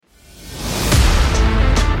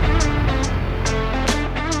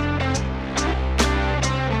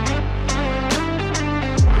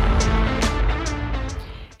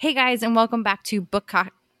Hey guys, and welcome back to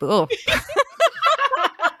Oh.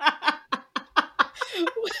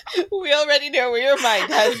 We already know where your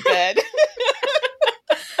mind has been.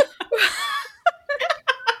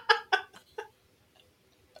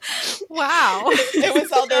 Wow. It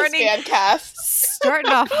was all those fan casts.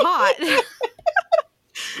 Starting off hot.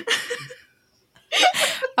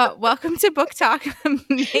 Welcome to Book Talk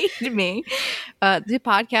Made Me, the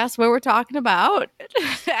podcast where we're talking about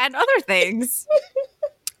and other things.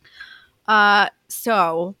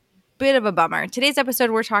 So, bit of a bummer. Today's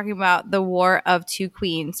episode, we're talking about The War of Two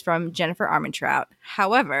Queens from Jennifer Armentrout.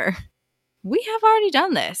 However, we have already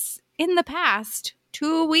done this in the past.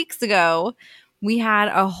 2 weeks ago, we had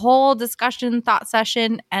a whole discussion, thought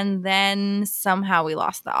session, and then somehow we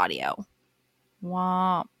lost the audio.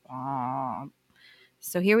 Womp, womp.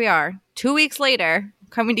 So here we are, 2 weeks later,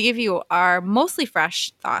 coming to give you our mostly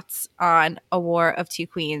fresh thoughts on A War of Two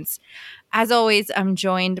Queens. As always, I'm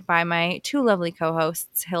joined by my two lovely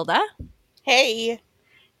co-hosts, Hilda. Hey.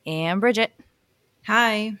 And Bridget.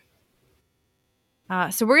 Hi.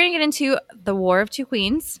 So we're going to get into The War of Two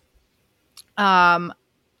Queens. Do a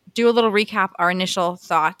little recap, our initial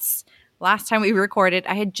thoughts. Last time we recorded,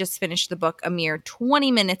 I had just finished the book a mere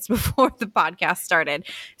 20 minutes before the podcast started.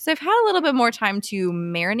 So I've had a little bit more time to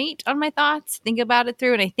marinate on my thoughts, think about it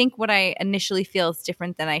through, and I think what I initially feel is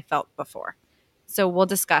different than I felt before. So we'll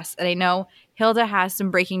discuss. And I know Hilda has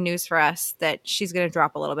some breaking news for us that she's going to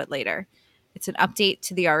drop a little bit later. It's an update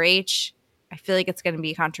to the RH. I feel like it's going to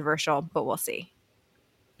be controversial, but we'll see.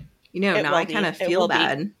 You know, now I kind of feel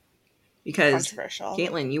bad because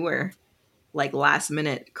Caitlin, you were like last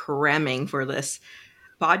minute cramming for this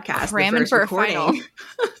podcast, cramming the first recording.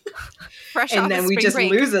 Fresh and then we just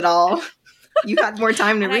lose it all. You had more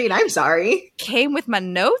time to read. I'm sorry. Came with my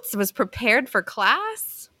notes, was prepared for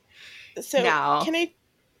class. So now, can I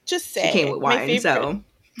just say, she came with wine,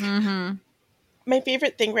 my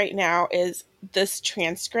favorite thing right now is this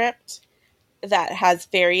transcript that has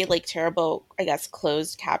very like terrible, I guess,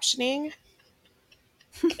 closed captioning.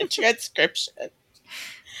 A transcription.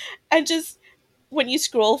 And just when you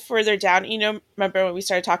scroll further down, you know, remember when we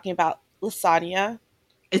started talking about lasagna?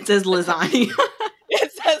 It says lasagna.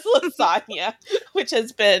 It says lasagna, which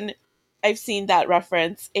has been, I've seen that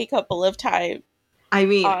reference a couple of times. I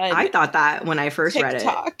mean, I thought that when I first read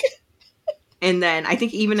it. And then I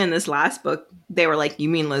think even in this last book, they were like, you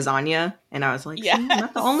mean lasagna? And I was like, yes. I'm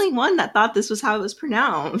not the only one that thought this was how it was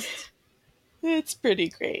pronounced. It's pretty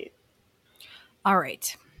great. All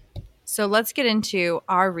right. So let's get into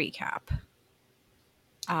our recap.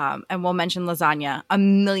 And we'll mention lasagna a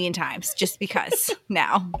million times just because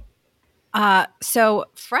now. So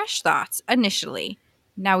fresh thoughts initially.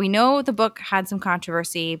 Now we know the book had some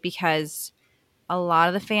controversy because a lot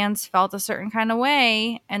of the fans felt a certain kind of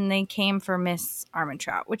way and they came for Miss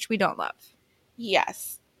Armentrout, which we don't love.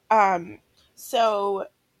 Yes. So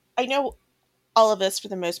I know all of us, for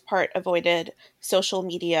the most part, avoided social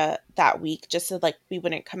media that week just so like we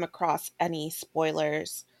wouldn't come across any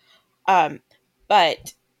spoilers.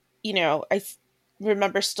 But, you know, I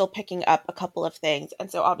remember still picking up a couple of things.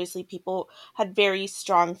 And so obviously people had very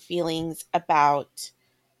strong feelings about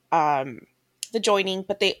the joining,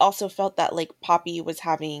 but they also felt that like Poppy was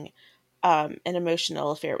having an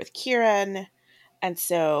emotional affair with Kieran. And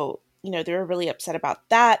so, you know, they were really upset about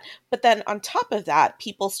that. But then on top of that,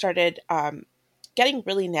 people started getting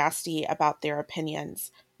really nasty about their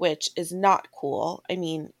opinions, which is not cool. I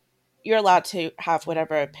mean, you're allowed to have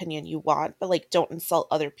whatever opinion you want, but like don't insult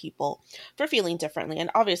other people for feeling differently. And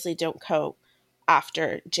obviously don't go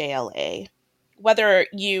after JLA. Whether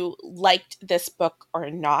you liked this book or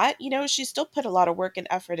not, you know, she still put a lot of work and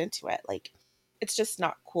effort into it. Like, it's just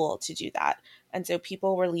not cool to do that. And so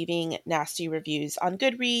people were leaving nasty reviews on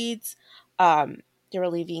Goodreads. They were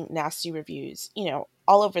leaving nasty reviews, you know,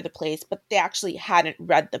 all over the place, but they actually hadn't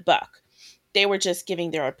read the book. They were just giving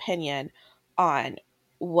their opinion on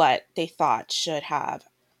what they thought should have,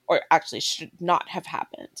 or actually should not have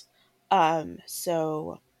happened.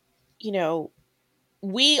 So, you know,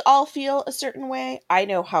 we all feel a certain way. I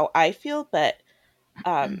know how I feel, but,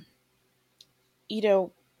 you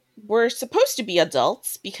know, we're supposed to be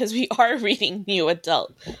adults because we are reading new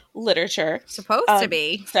adult literature. Supposed to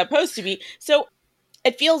be. So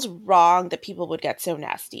it feels wrong that people would get so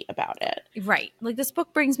nasty about it. Right. Like, this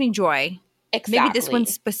book brings me joy. Exactly. Maybe this one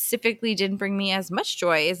specifically didn't bring me as much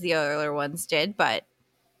joy as the other ones did, but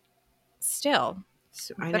still, it's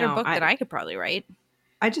a better book than I could probably write.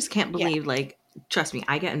 I just can't believe, like, trust me,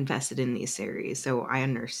 I get invested in these series, so I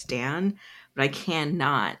understand, but I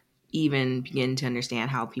cannot even begin to understand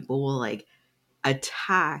how people will, like,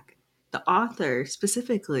 attack the author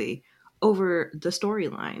specifically over the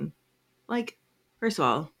storyline. Like, first of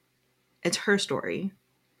all, it's her story.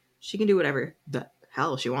 She can do whatever the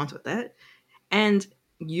hell she wants with it. And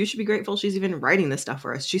you should be grateful she's even writing this stuff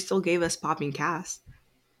for us. She still gave us Poppy and Cass.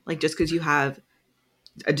 Like, just because you have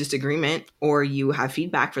a disagreement or you have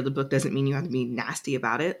feedback for the book doesn't mean you have to be nasty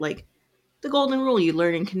about it. Like, the golden rule you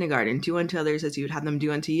learn in kindergarten, do unto others as you would have them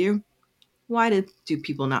do unto you. Why do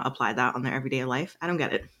people not apply that on their everyday life? I don't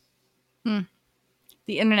get it.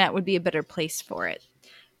 The internet would be a better place for it.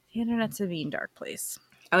 The internet's a mean, dark place.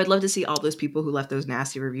 I would love to see all those people who left those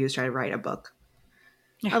nasty reviews try to write a book.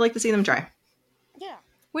 Yeah. I'd like to see them try. Yeah.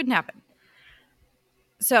 Wouldn't happen.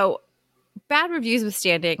 So, bad reviews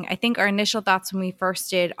withstanding, I think our initial thoughts when we first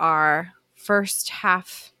did our first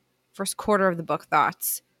quarter of the book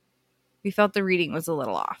thoughts, we felt the reading was a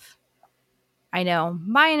little off. I know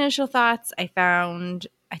my initial thoughts, I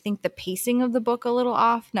think the pacing of the book a little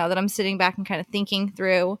off now that I'm sitting back and kind of thinking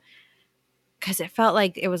through, because it felt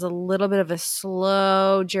like it was a little bit of a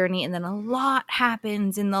slow journey, and then a lot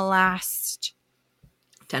happens in the last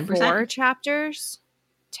 10%? 4 chapters,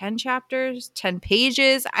 10 chapters, 10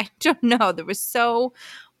 pages. I don't know. There was so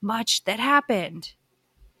much that happened.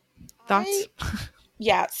 Thoughts?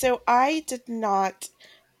 Yeah, so I did not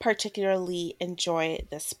particularly enjoy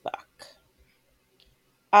this book.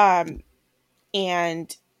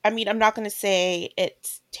 And I mean, I'm not going to say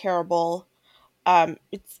it's terrible.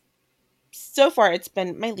 It's so far it's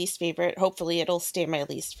been my least favorite. Hopefully it'll stay my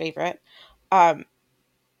least favorite.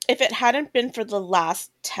 If it hadn't been for the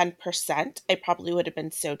last 10%, I probably would have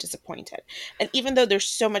been so disappointed. And even though there's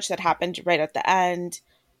so much that happened right at the end,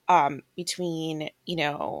 between,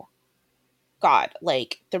 God,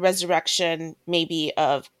 like the resurrection maybe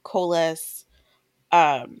of Kolis,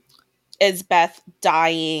 Isbeth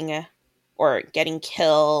dying or getting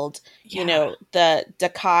killed, the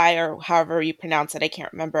Dakai or however you pronounce it, I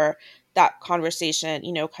can't remember, that conversation,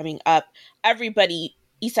 coming up, everybody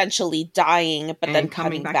essentially dying, but then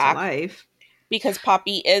coming back to life. Because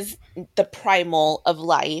Poppy is the primal of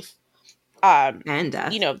life. And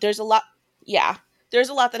death. There's a lot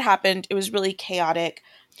that happened. It was really chaotic,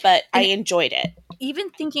 but I enjoyed it.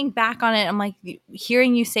 Even thinking back on it, I'm like,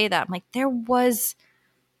 hearing you say that, I'm like, there was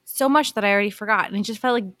so much that I already forgot, and it just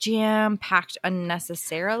felt like jam-packed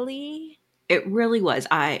unnecessarily. It really was.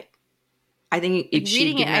 I think if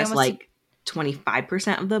she'd given us like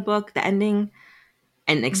 25% of the book, the ending,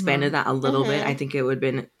 and expanded that a little bit, I think it would have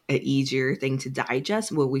been an easier thing to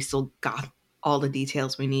digest, where we still got all the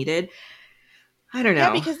details we needed. I don't know.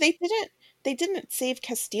 Yeah, because they didn't save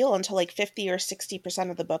Castile until like 50 or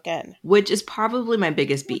 60% of the book in. Which is probably my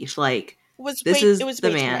biggest beef. Like, this is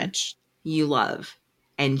the man you love,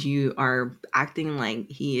 and you are acting like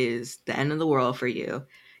he is the end of the world for you.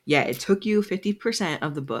 Yeah, it took you 50%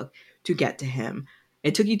 of the book to get to him.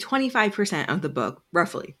 It took you 25% of the book,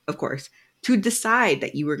 roughly, of course, to decide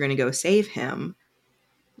that you were going to go save him.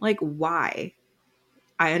 Like, why?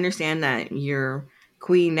 I understand that you're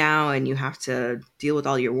queen now and you have to deal with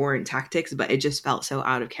all your war and tactics, but it just felt so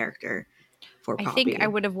out of character for Poppy. I think I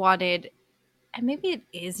would have wanted, and maybe it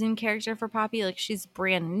is in character for Poppy, like she's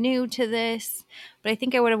brand new to this, but I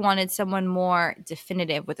think I would have wanted someone more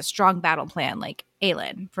definitive with a strong battle plan, like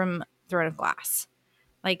Aelin from Throne of Glass.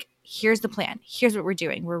 Like, here's the plan. Here's what we're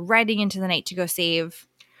doing. We're riding into the night to go save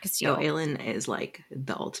Castile. No, Aelin is like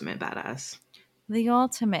the ultimate badass. The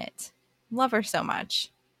ultimate. Love her so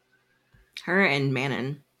much. Her and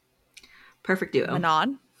Manon. Perfect duo.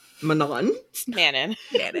 Manon? Manon.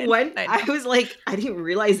 When I was like, I didn't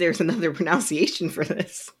realize there was another pronunciation for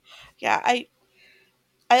this. Yeah, I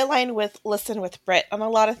align with Brit on a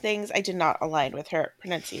lot of things. I did not align with her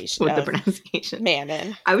pronunciation. With the pronunciation.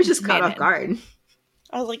 Manon. I was just caught off guard.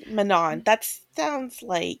 I was like, Manon. That sounds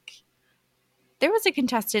like... There was a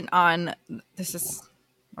contestant on, this is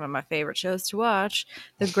one of my favorite shows to watch,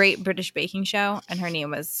 The Great British Baking Show, and her name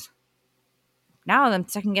was, now I'm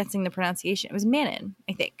second guessing the pronunciation. It was Manon,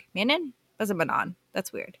 I think. Manon? Was it Manon?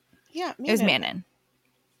 That's weird. Yeah, Manon. It was Manon.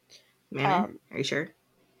 Manon? Are you sure?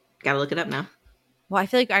 Gotta look it up now. Well, I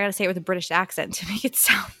feel like I gotta say it with a British accent to make it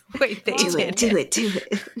sound the way they did. Do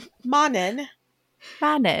it. Manon.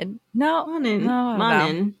 Manon. No. Manon. No,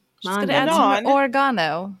 Manon. She's gonna add some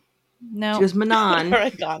oregano. No. She was Manon.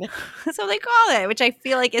 Oregano. That's what they call it, which I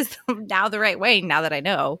feel like is now the right way, now that I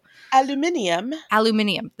know. Aluminium.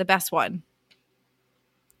 The best one.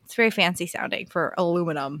 It's very fancy sounding for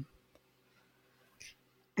aluminum.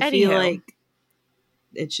 I feel like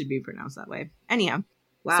it should be pronounced that way. Anyhow.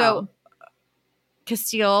 Wow. So,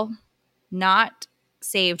 Castile, not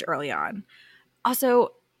saved early on.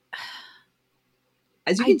 Also,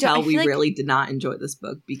 As you can tell, we really did not enjoy this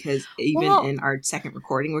book because even in our second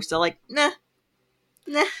recording, we're still like, nah,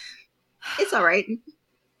 it's all right.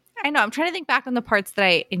 I know. I'm trying to think back on the parts that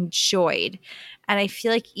I enjoyed. And I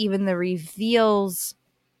feel like even the reveals,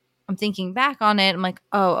 I'm thinking back on it. I'm like,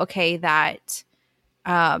 oh, okay, that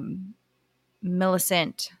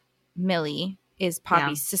Millie is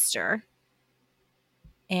Poppy's sister.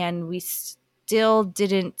 And we still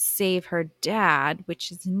didn't save her dad,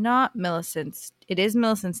 which is not Millicent's. It is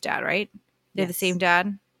Millicent's dad, right? They're the same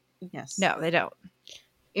dad? Yes. No, they don't.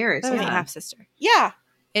 Eris, yeah. Half sister. Yeah.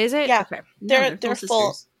 Is it? Yeah. Okay. They're full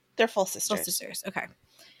sisters. They're full sisters. Full sisters. Okay.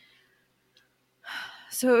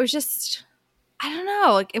 So it was just, I don't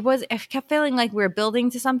know. Like I kept feeling like we were building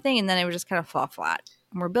to something, and then it would just kind of fall flat.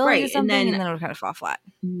 And we're building to something, and then it would kind of fall flat.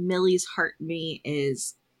 Millie's heartmate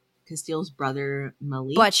is Castiel's brother,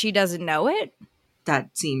 Malik. But she doesn't know it?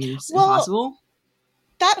 That seems impossible.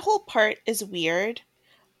 That whole part is weird.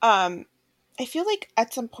 I feel like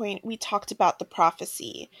at some point we talked about the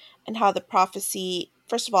prophecy and how the prophecy,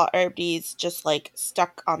 first of all, everybody's just like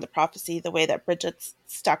stuck on the prophecy the way that Bridget's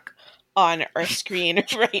stuck on our screen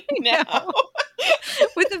right now.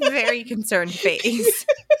 With a very concerned face.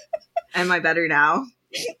 Am I better now?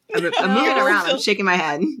 I'm moving around. I'm shaking my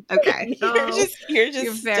head. Okay.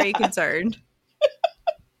 You're very concerned.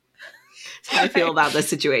 How do I feel about this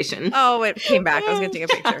situation? Oh, it came back. I was going to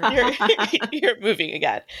take a picture. You're moving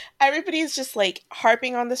again. Everybody's just like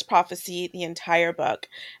harping on this prophecy the entire book.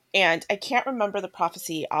 And I can't remember the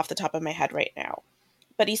prophecy off the top of my head right now.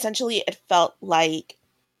 But essentially it felt like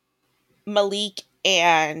Malik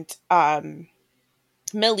and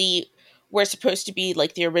Millie were supposed to be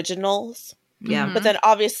like the originals. Yeah. But then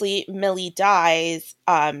obviously Millie dies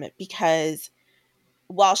because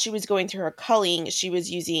while she was going through her culling, she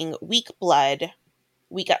was using weak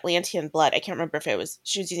Atlantean blood. I can't remember if she was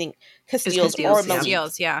using Castiel's or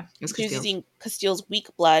Millie's. Yeah. She was using Castiel's weak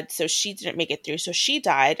blood, so she didn't make it through. So she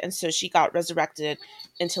died, and so she got resurrected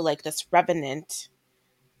into like this revenant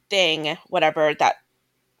thing, whatever, that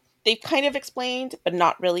they've kind of explained, but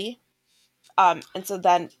not really. And so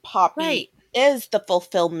then Poppy is the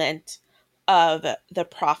fulfillment of the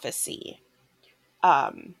prophecy.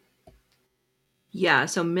 Yeah,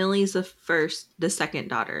 so Millie's the second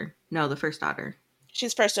daughter. No, the first daughter.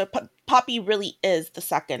 She's first, so Poppy really is the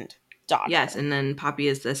second daughter. Yes, and then Poppy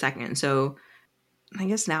is the second. So I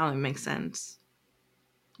guess now it makes sense.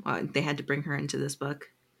 Well, they had to bring her into this book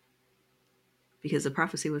because the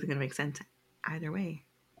prophecy wasn't going to make sense either way.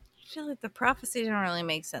 I feel like the prophecy didn't really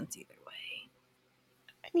make sense either way.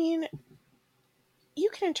 I mean, you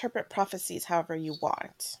can interpret prophecies however you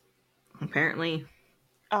want. Apparently.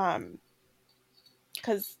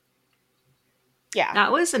 Because, yeah.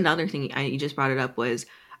 That was another thing you just brought it up was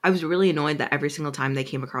I was really annoyed that every single time they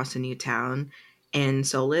came across a new town in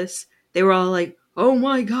Solis, they were all like, oh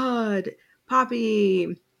my god,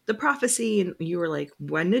 Poppy, the prophecy. And you were like,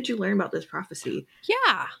 when did you learn about this prophecy?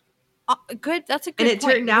 Yeah. Good. That's a good point. And it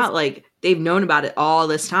turned out like they've known about it all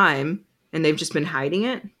this time and they've just been hiding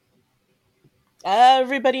it.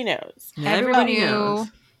 Everybody knows. Everybody knew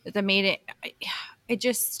that they made it. It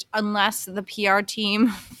just, unless the PR team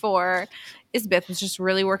for Isbeth was just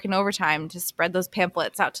really working overtime to spread those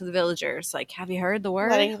pamphlets out to the villagers. Like, have you heard the word?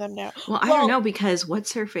 Letting them know. Well, I don't know because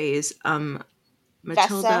what's her face? Matilda.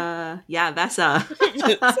 Vesa? Yeah, Vesa.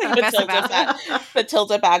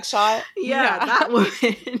 Matilda Bagshot. Yeah, that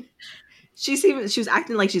woman. She was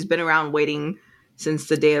acting like she's been around waiting since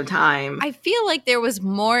the day of time. I feel like there was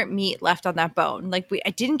more meat left on that bone. Like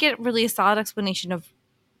I didn't get really a solid explanation of,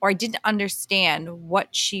 or I didn't understand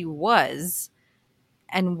what she was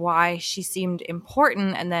and why she seemed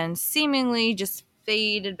important, and then seemingly just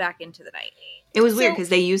faded back into the night. It was weird because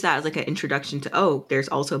they use that as like an introduction to, there's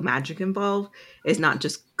also magic involved. It's not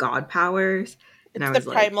just god powers. And I was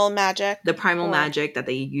the primal magic. The primal magic that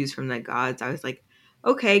they use from the gods. I was like,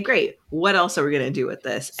 okay, great. What else are we going to do with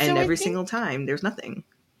this? And every single time, there's nothing.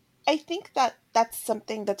 I think that that's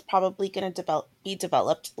something that's probably going to be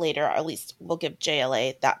developed later, or at least we'll give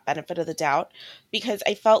JLA that benefit of the doubt, because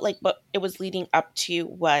I felt like what it was leading up to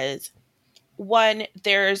was, one,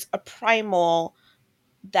 there's a primal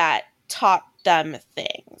that taught them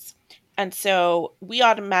things. And so we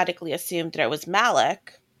automatically assumed that it was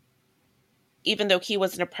Malik, even though he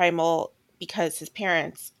wasn't a primal because his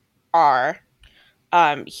parents are.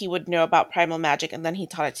 He would know about primal magic, and then he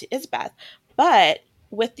taught it to Isbeth. But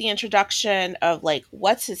with the introduction of like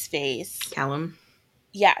what's his face, Callum,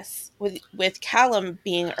 yes, with Callum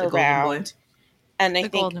being the around, and I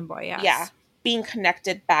think Golden Boy, yes. Yeah, being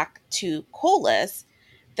connected back to Colas,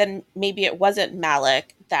 then maybe it wasn't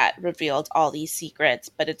Malik that revealed all these secrets,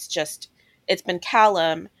 but it's it's been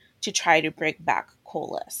Callum to try to bring back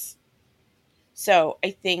Kolis. So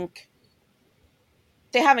I think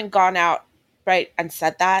they haven't gone out right and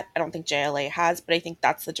said that. I don't think JLA has, but I think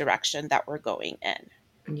that's the direction that we're going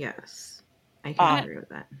in. Yes, I can agree with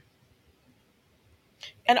that.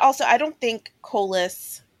 And also, I don't think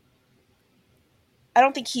Kolis, I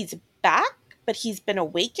don't think he's back, but he's been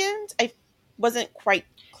awakened. I wasn't quite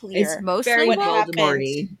clear. It's mostly very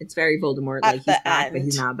Voldemort-y. It's very Voldemort. Like, he's back, but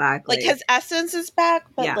he's not back. Like his essence is back,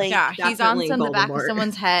 but he's on the back of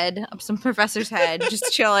someone's head, of some professor's head,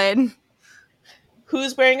 just chilling.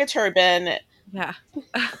 Who's wearing a turban? Yeah.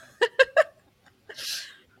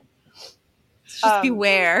 Just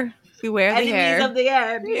beware the hair. Enemies of the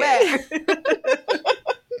air, beware.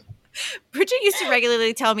 Bridget used to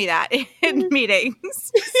regularly tell me that in meetings,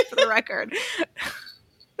 just for the record.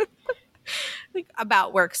 Like,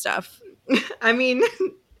 about work stuff. I mean,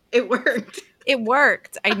 it worked. It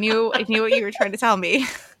worked. I knew what you were trying to tell me.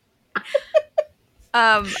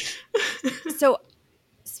 So,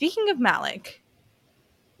 speaking of Malik,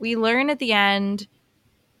 we learn at the end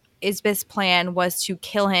Isbeth's plan was to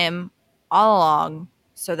kill him all along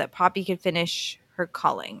so that Poppy could finish her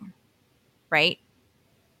culling. Right?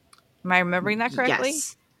 Am I remembering that correctly?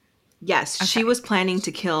 Yes. Okay. She was planning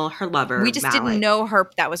to kill her lover, We just Malik. didn't know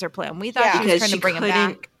that was her plan. We thought she was trying to bring him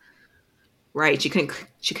back. Right. She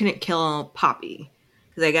couldn't kill Poppy.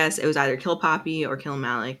 Because I guess it was either kill Poppy or kill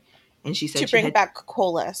Malik. And she said to bring back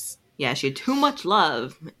Kolis. Yeah, she had too much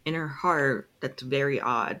love in her heart. That's very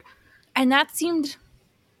odd. And that seemed...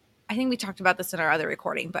 I think we talked about this in our other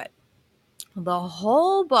recording, but the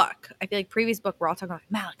whole book, I feel like previous book, we're all talking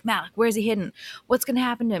about Malik, where's he hidden? What's going to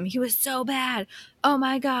happen to him? He was so bad. Oh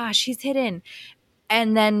my gosh, he's hidden.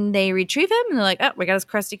 And then they retrieve him and they're like, oh, we got his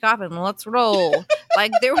crusty coffin. Let's roll.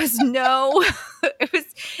 Like, there was no,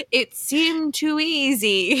 it seemed too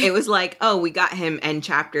easy. It was like, oh, we got him end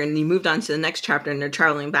chapter and you moved on to the next chapter and they're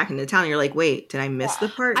traveling back into town. And you're like, wait, did I miss the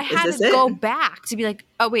part? I had to go back to be like,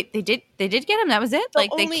 oh wait, they did get him. That was it.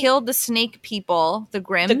 They killed the snake people, the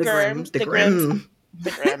Grimm. The Grimm.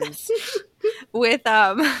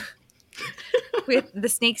 with the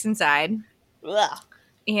snakes inside. Ugh.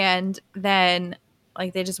 And then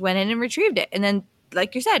like they just went in and retrieved it. And then,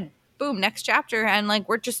 like you said, boom, next chapter. And like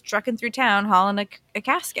we're just trucking through town hauling a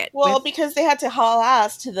casket. Well, because they had to haul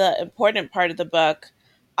ass to the important part of the book,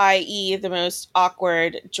 i.e. the most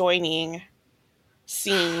awkward joining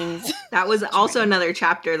scenes. That was also another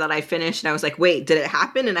chapter that I finished. And I was like, wait, did it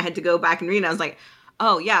happen? And I had to go back and read. And I was like,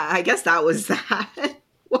 oh, yeah, I guess that was that.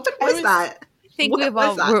 What was that? I think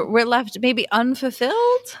we're left maybe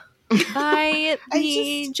unfulfilled. By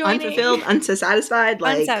the joining. Unfulfilled, unsatisfied.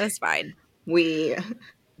 Unsatisfied. We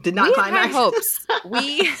did not climax. High hopes.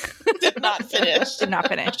 We did not finish.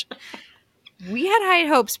 We had high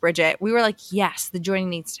hopes, Bridget. We were like, yes, the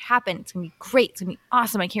joining needs to happen. It's going to be great. It's going to be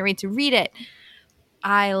awesome. I can't wait to read it.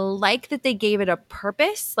 I like that they gave it a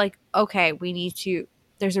purpose. Like, okay,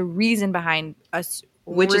 there's a reason behind us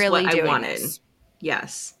which really is what doing I wanted. This.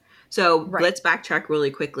 Yes. So let's backtrack really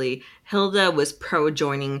quickly. Hilda was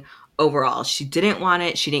pro-joining overall. She didn't want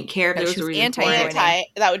it. She didn't care if there was a reason for it.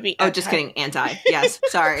 That would be anti. Oh, just kidding. Anti. Yes.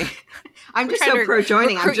 Sorry. I'm just so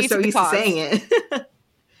pro-joining. I'm just so used to saying it.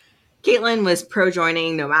 Caitlin was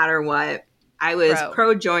pro-joining no matter what. I was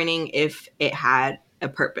pro-joining if it had a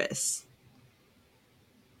purpose.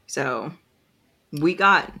 So we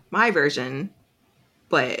got my version.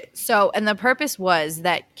 And the purpose was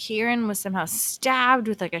that Kieran was somehow stabbed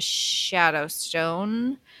with like a shadow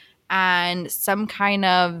stone and some kind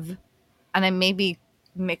of, and I may be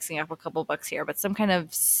mixing up a couple books here, but some kind of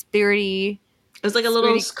spirity. It was like a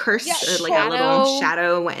little curse, a little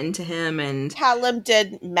shadow went into him, and Callum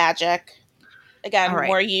did magic. Again,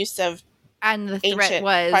 more use of and the threat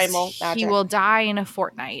was he will die in a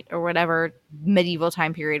fortnight or whatever medieval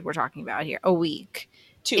time period we're talking about here, a week.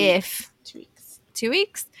 2 weeks. 2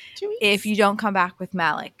 weeks if you don't come back with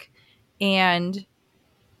Malik. And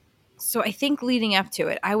so I think leading up to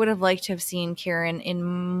it, I would have liked to have seen Kieran in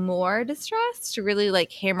more distress to really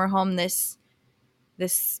like hammer home this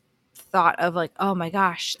thought of like, oh my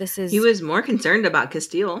gosh, this is... He was more concerned about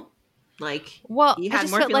Castile. Like, he had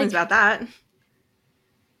more feelings about that.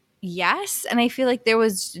 Yes, and I feel like there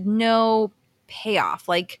was no payoff.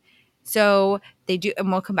 Like, so they do,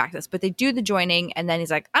 and we'll come back to this, but they do the joining, and then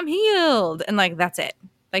he's like, I'm healed. And like, that's it.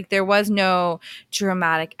 Like, there was no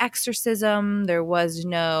dramatic exorcism. It was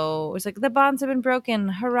like, the bonds have been broken.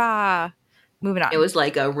 Hurrah. Moving on. It was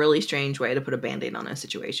like a really strange way to put a Band-Aid on a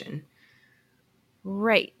situation.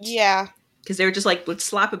 Right. Yeah. Because they were just like, let's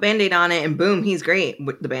slap a Band-Aid on it, and boom, he's great.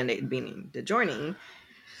 With the Band-Aid being the joining.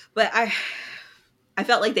 But I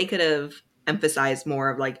felt like they could have emphasize more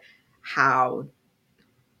of like how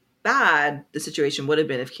bad the situation would have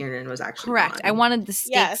been if Kieran was actually correct. gone. I wanted the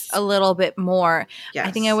stakes a little bit more. Yes.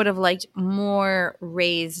 I think I would have liked more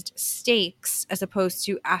raised stakes as opposed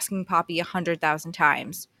to asking Poppy 100,000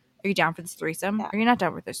 times, "Are you down for this threesome? Yeah. Are you not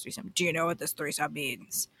down with this threesome? Do you know what this threesome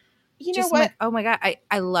means?" You know what? Like, oh my God,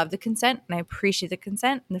 I love the consent and I appreciate the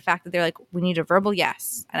consent and the fact that they're like, we need a verbal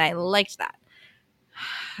yes. And I liked that.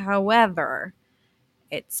 However,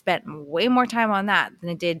 it spent way more time on that than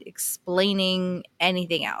it did explaining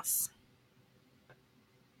anything else.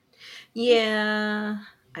 Yeah,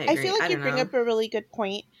 I agree. I feel like you bring up a really good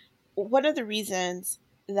point. One of the reasons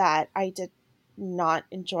that I did not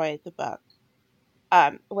enjoy the book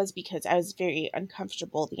was because I was very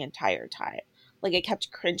uncomfortable the entire time. Like, I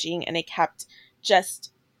kept cringing and I kept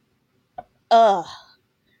just, ugh.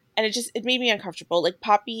 And it made me uncomfortable. Like,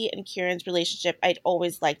 Poppy and Kieran's relationship, I'd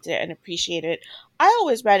always liked it and appreciated it. I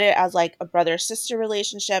always read it as like a brother-sister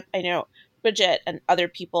relationship. I know Bridget and other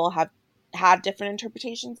people have had different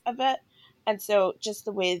interpretations of it. And so just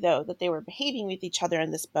the way, though, that they were behaving with each other in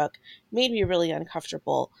this book made me really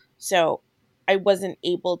uncomfortable. So I wasn't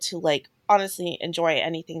able to, like, honestly enjoy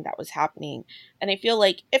anything that was happening. And I feel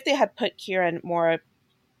like if they had put Kieran more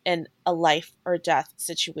in a life or death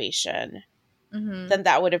situation, then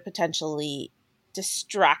that would have potentially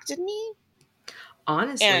distracted me.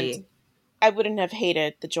 Honestly. And I wouldn't have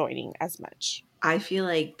hated the joining as much. I feel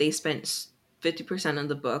like they spent 50% of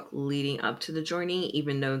the book leading up to the joining,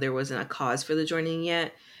 even though there wasn't a cause for the joining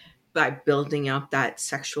yet, by building up that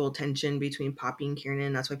sexual tension between Poppy and Kieran.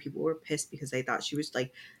 And that's why people were pissed, because they thought she was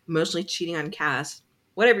like emotionally cheating on Cass.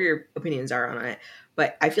 Whatever your opinions are on it.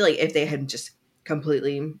 But I feel like if they had just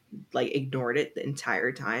completely like ignored it the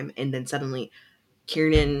entire time, and then suddenly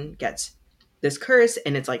Kieran gets this curse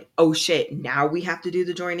and it's like, oh shit, now we have to do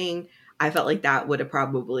the joining, I felt like that would have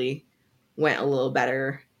probably went a little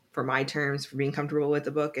better for my terms, for being comfortable with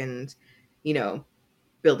the book and, you know,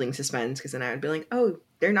 building suspense. Because then I would be like, oh,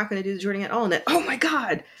 they're not going to do the joining at all. And then, oh my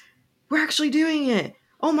God, we're actually doing it.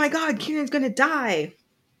 Oh my God, Kieran's going to die.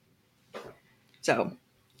 So,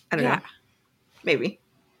 I don't know. Maybe.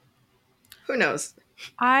 Who knows?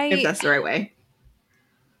 If that's the right way.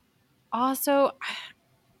 Also,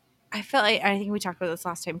 I felt like, I think we talked about this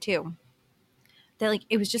last time too, that like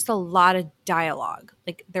it was just a lot of dialogue.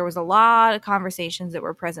 Like there was a lot of conversations that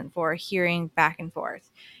were present for hearing back and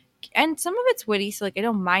forth. And some of it's witty, so like I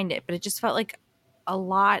don't mind it, but it just felt like a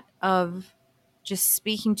lot of just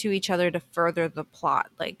speaking to each other to further the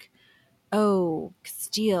plot. Like, oh,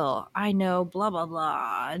 Castile, I know, blah blah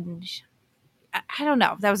blah. And I don't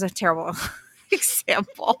know. That was a terrible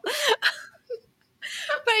example.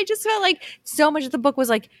 But I just felt like so much of the book was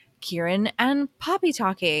like Kieran and Poppy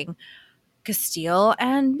talking, Castile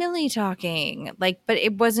and Millie talking. Like, but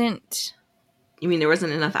it wasn't. You mean there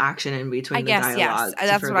wasn't enough action in between the dialogue? Yes.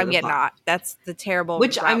 That's what I'm getting at. That's the terrible.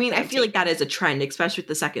 Which, I mean, I feel like that is a trend, especially with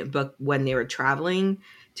the second book when they were traveling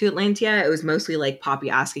to Atlantia. It was mostly like Poppy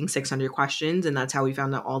asking 600 questions, and that's how we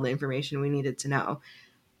found out all the information we needed to know.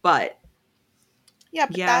 But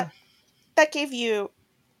that gave you,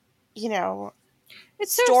 you know,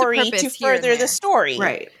 it's story to further the story,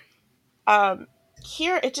 right?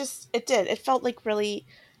 Here it felt like really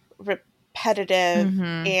repetitive,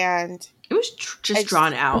 and it was just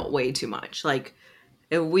drawn out way too much. Like,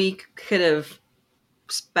 a week could have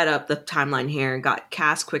sped up the timeline here and got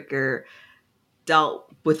Cass quicker,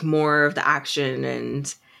 dealt with more of the action,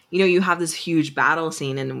 and you know, you have this huge battle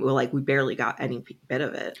scene and we barely got any bit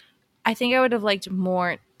of it. I think I would have liked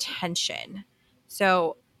more tension.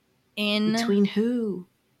 So between who?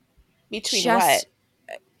 Between what?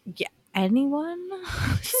 Yeah, anyone.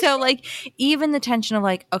 So like even the tension of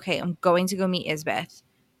like, okay, I'm going to go meet Isbeth.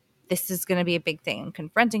 This is going to be a big thing. I'm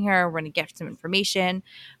confronting her. We're going to get some information.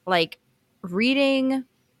 Like reading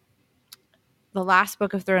the last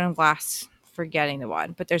book of Throne of Glass, forgetting the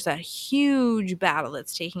one, but there's a huge battle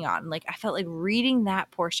that's taking on. Like I felt like reading that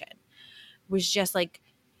portion was just like,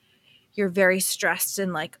 you're very stressed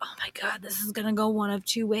and like, oh my God, this is gonna go one of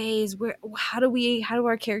two ways. How do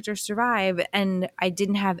our characters survive? And I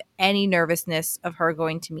didn't have any nervousness of her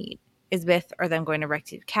going to meet Isbeth or them going to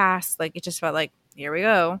rescue Cass. Like it just felt like, here we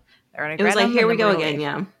go. It was like, here we go again.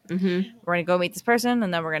 Yeah, we're gonna go meet this person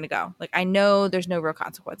and then we're gonna go. Like I know there's no real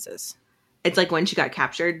consequences. It's like when she got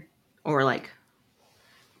captured or like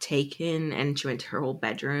taken and she went to her whole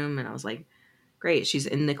bedroom, and I was like, great, she's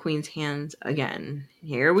in the queen's hands again.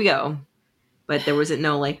 Here we go. But there wasn't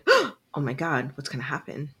no like, oh my God, what's going to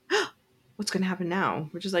happen? What's going to happen now?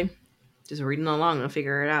 We're just like, just reading along and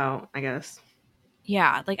figure it out, I guess.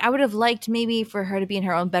 Yeah, like I would have liked maybe for her to be in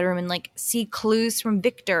her own bedroom and like see clues from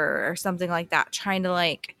Victor or something like that, trying to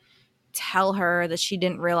like tell her that she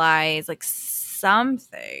didn't realize like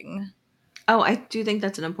something. Oh, I do think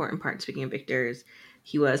that's an important part. Speaking of Victor's,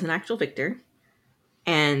 he was an actual Victor,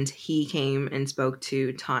 and he came and spoke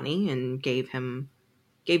to Tawny and gave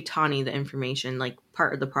Tawny the information, like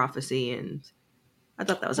part of the prophecy, and I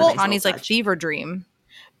thought that was a nice Tawny's little like touch. fever dream.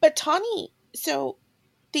 But Tawny, so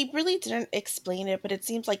they really didn't explain it, but it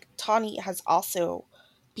seems like Tawny has also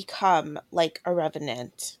become like a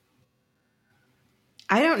revenant.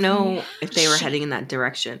 I don't know if they were heading in that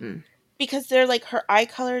direction. Because they're like, her eye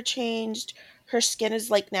color changed, her skin is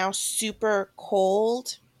like now super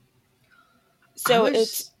cold. So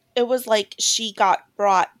it was like she got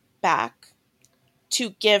brought back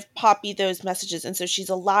to give Poppy those messages, and so she's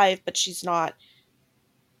alive, but she's not.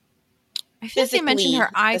 I think they mentioned her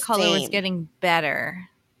eye color was getting better,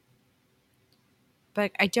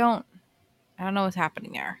 but I don't know what's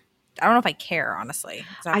happening there. I don't know if I care, honestly.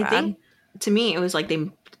 I think to me it was like they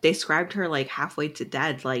described her like halfway to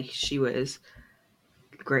dead, like she was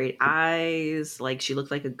great eyes, like she looked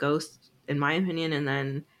like a ghost in my opinion, and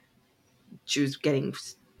then she was getting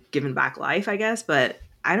given back life, I guess. But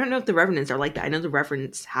I don't know if the Revenants are like that. I know the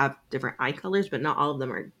Revenants have different eye colors, but not all of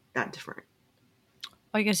them are that different.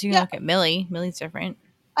 Well, I guess you can look at Millie. Millie's different.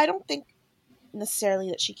 I don't think necessarily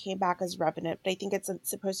that she came back as Revenant, but I think it's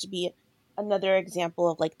supposed to be another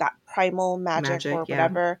example of like that primal magic or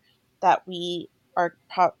whatever that we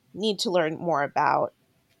need to learn more about,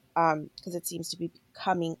 because it seems to be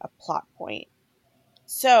becoming a plot point.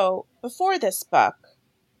 So before this book,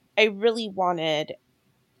 I really wanted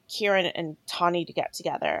Kieran and Tawny to get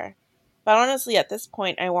together. But honestly, at this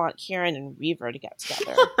point, I want Kieran and Reaver to get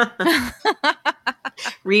together.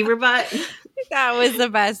 Reaver butt? That was the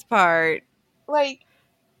best part. Like,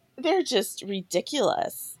 they're just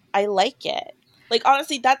ridiculous. I like it. Like,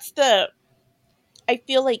 honestly, I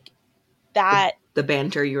feel like that... The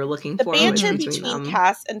banter you were looking for. The banter between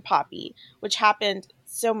Cass and Poppy, which happened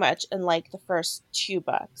so much in, like, the first 2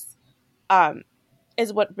 books,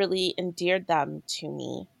 is what really endeared them to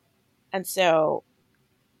me. And so,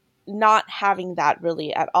 not having that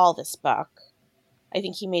really at all this book, I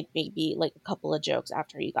think he made maybe like a couple of jokes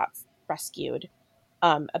after he got rescued,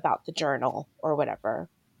 about the journal or whatever,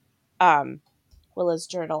 Willa's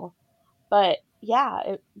journal. But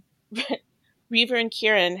yeah, Reaver and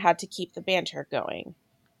Kieran had to keep the banter going.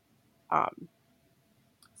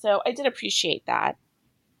 So I did appreciate that.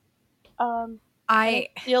 I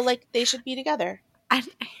feel like they should be together. It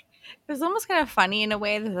was almost kind of funny in a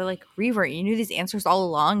way that they're like, Reaver, you knew these answers all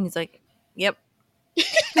along? He's like, yep.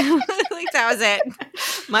 Like, that was it.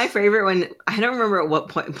 My favorite one, I don't remember at what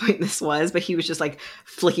point this was, but he was just like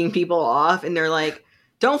flicking people off, and they're like,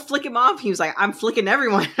 don't flick him off. He was like, I'm flicking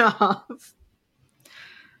everyone off.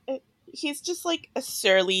 He's just like a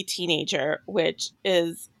surly teenager, which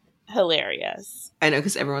is hilarious. I know,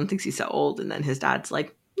 because everyone thinks he's so old, and then his dad's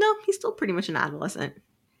like, no, he's still pretty much an adolescent.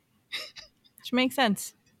 Which makes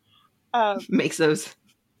sense. Makes those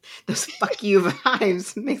fuck you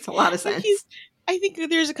vibes. Makes a lot of sense. I think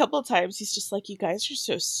there's a couple of times he's just like, you guys are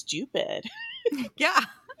so stupid. Yeah.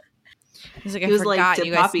 He's like, he was like,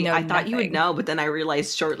 to Poppy, I thought you would know, but then I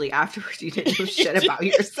realized shortly afterwards you didn't know shit about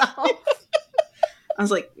yourself. I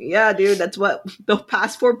was like, yeah, dude, that's what the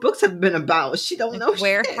past 4 books have been about. She don't know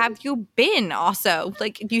where shit. Have you been also?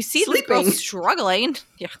 Like, you see this girl struggling.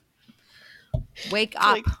 Yeah. Wake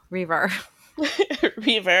up, like, Reaver.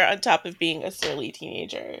 Reaver, on top of being a surly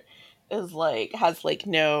teenager, is like, has like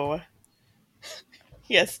no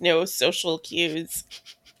social cues.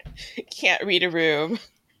 Can't read a room.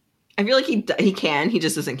 I feel like he can. He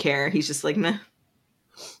just doesn't care. He's just like, nah.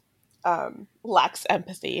 Lacks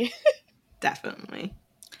empathy. Definitely.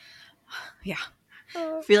 Yeah.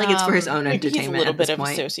 I feel like it's for his own entertainment. He's a little bit of a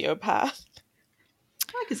sociopath.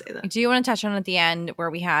 I could say that. Do you want to touch on at the end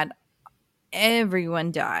where we had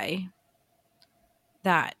everyone die?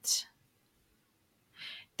 That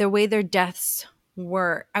the way their deaths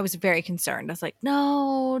were, I was very concerned. I was like,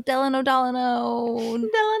 no, Delano.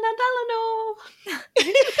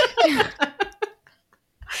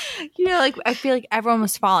 You know, like, I feel like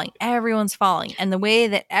everyone's falling. And the way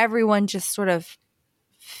that everyone just sort of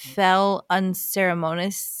fell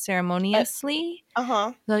unceremoniously.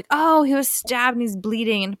 Uh-huh. They're like, oh, he was stabbed and he's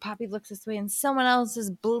bleeding. And Poppy looks this way and someone else is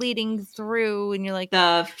bleeding through. And you're like,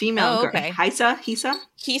 the female girl. Okay. Hisa?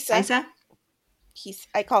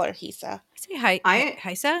 I call her Hisa. Hisa?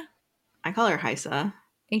 I call her Hisa.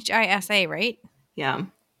 Hisa, right? Yeah.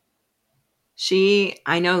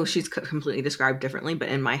 I know she's completely described differently, but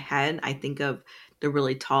in my head, I think of the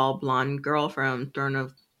really tall blonde girl from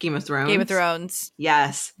Game of Thrones. Game of Thrones.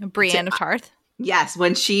 Yes. Brienne of Tarth. Yes.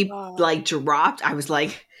 When she like dropped, I was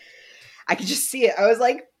like, I could just see it. I was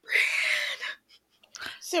like,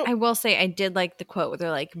 so I will say I did like the quote where they're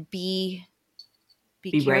like, be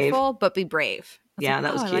Be careful, but be brave. Yeah, like,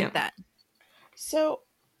 that was cute. I like that. So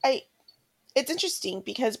it's interesting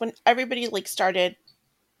because when everybody like started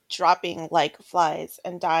dropping like flies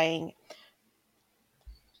and dying,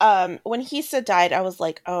 when Hisa died, I was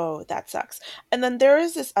like, oh, that sucks. And then there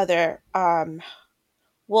was this other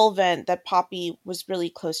Wolven that Poppy was really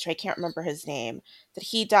close to. I can't remember his name. That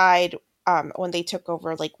he died when they took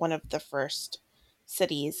over like one of the first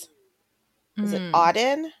cities. Is it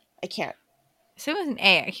Auden? I can't. So it was an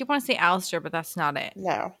A. I keep wanting to say Alistair, but that's not it.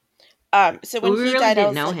 No. So when we he really died, didn't I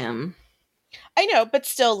was know like, him. I know, but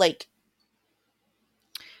still, like,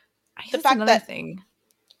 the fact that thing.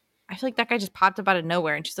 I feel like that guy just popped up out of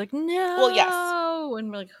nowhere, and she's like, "No." Well, yes. And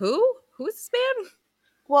we're like, "Who? Who is this man?"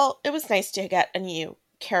 Well, it was nice to get a new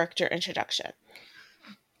character introduction.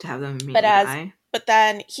 To have them die. But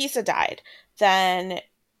then Hisa died. Then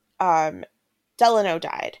Delano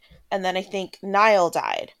died. And then I think Niall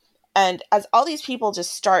died. And as all these people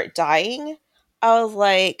just start dying, I was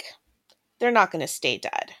like, they're not going to stay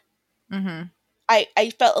dead. Mm-hmm.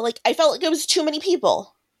 I felt like it was too many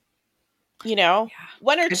people. You know? Yeah.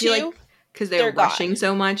 One or two. Because they were rushing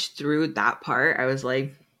so much through that part, I was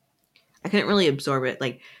like, I couldn't really absorb it.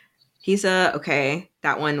 Like, Hisa, okay,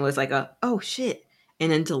 that one was like oh shit. And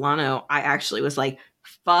then Delano, I actually was like,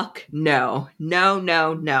 fuck no.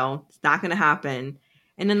 No, it's not gonna happen.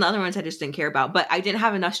 And then the other ones I just didn't care about. But I didn't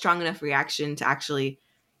have enough strong enough reaction to actually,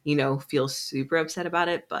 feel super upset about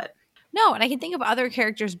it. But no, and I can think of other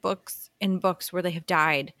characters' books where they have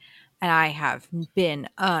died and I have been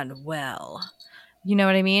unwell. You know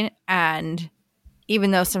what I mean? And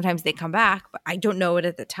even though sometimes they come back, but I don't know it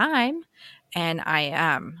at the time, and I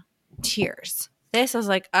am tears. This I was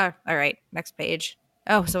like, all right, next page.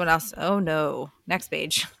 Oh, someone else. Oh no, next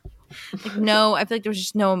page. Like, no, I feel like there was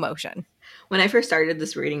just no emotion. When I first started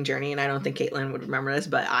this reading journey, and I don't think Caitlin would remember this,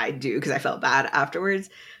 but I do because I felt bad afterwards.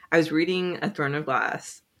 I was reading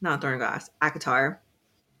ACOTAR,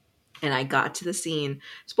 and I got to the scene,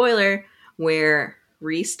 spoiler, where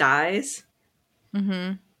Rhys dies.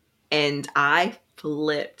 Mm-hmm. And I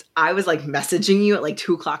flipped. I was like messaging you at like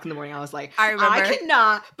 2:00 in the morning. I was like, I remember. I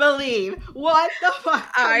cannot believe what the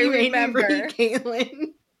fuck you remember,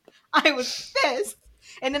 Caitlin. I was pissed.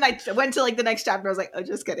 And then I went to like the next chapter. I was like, oh,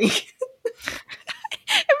 just kidding.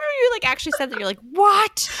 I remember you like actually said that. You're like,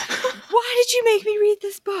 what? Why did you make me read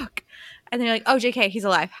this book? And then you're like, oh, JK, he's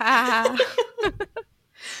alive. I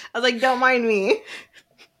was like, don't mind me.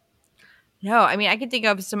 No, I mean, I can think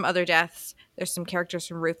of some other deaths. There's some characters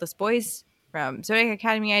from Ruthless Boys, from Zodiac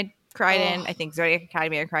Academy I cried in. I think Zodiac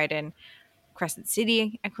Academy I cried in. Crescent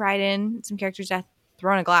City I cried in. Some characters' death.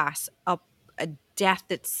 Throne of Glass. A death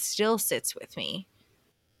that still sits with me.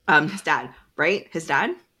 His dad, right? His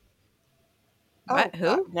dad? What?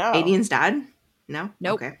 Who? No. Adian's dad? No?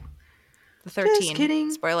 Nope. Okay. The 13. Just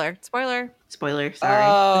kidding. Spoiler. Sorry.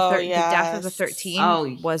 Oh, the death of the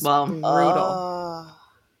 13 was brutal.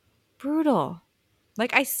 Brutal.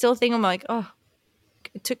 Like, I still think I'm like, oh,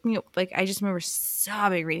 it took me, like, I just remember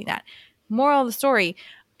sobbing reading that. Moral of the story,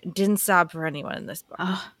 didn't sob for anyone in this book.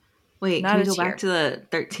 Wait, can we go back to the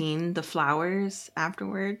 13, the flowers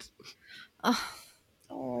afterwards?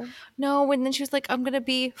 Oh. No, and then she was like, I'm going to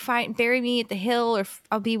be fine, bury me at the hill, or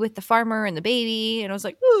I'll be with the farmer and the baby. And I was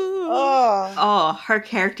like, ooh. Oh, her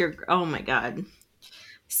character, oh my God.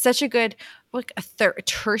 Such a good, like, a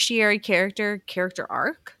tertiary character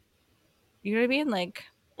arc. You know what I mean? Like,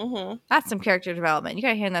 that's some character development. You got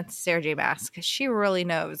to hand that to Sarah J. Maas, because she really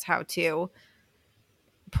knows how to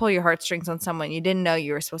pull your heartstrings on someone you didn't know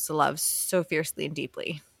you were supposed to love so fiercely and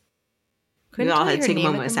deeply. We all had to take a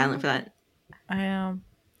moment of silence for that. I know.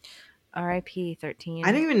 R.I.P. 13.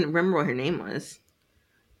 I don't even remember what her name was.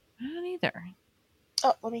 I don't either.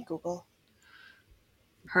 Oh, let me Google.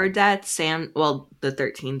 Her dad, Sam. Well, the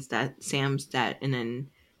 13's dad, Sam's dad, and then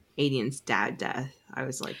Adian's dad death. I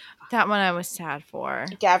was like, that one I was sad for.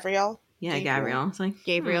 Gabriel. Yeah, Gabriel. It's like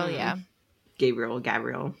Gabriel. Yeah. Gabriel.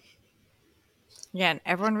 Yeah, and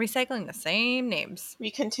everyone recycling the same names.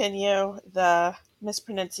 We continue the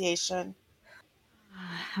mispronunciation.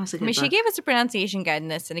 She gave us a pronunciation guide in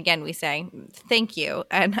this, and again, we say thank you,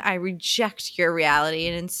 and I reject your reality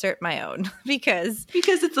and insert my own because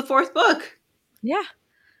it's the fourth book. Yeah,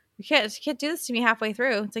 you can't do this to me halfway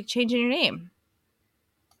through. It's like changing your name.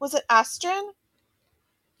 Was it Astrid?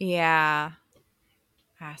 Yeah,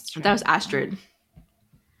 Astrid. That was Astrid.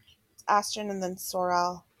 It's Astrid and then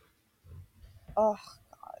Sorrel. Oh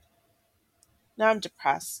God. Now I'm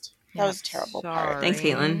depressed. That was a terrible part. Thanks,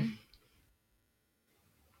 Caitlin.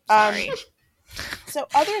 Sorry. So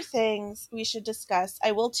other things we should discuss.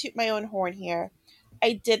 I will toot my own horn here.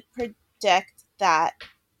 I did predict that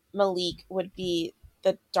Malik would be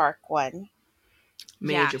the dark one.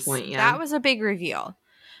 Major point, yeah. That was a big reveal.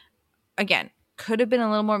 Again, could have been a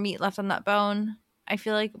little more meat left on that bone. I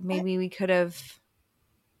feel like maybe we could have.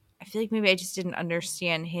 I feel like maybe I just didn't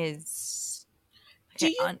understand his.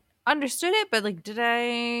 Like understood it, but like, did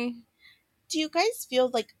I? Do you guys feel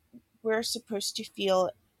like we're supposed to feel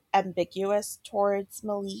ambiguous towards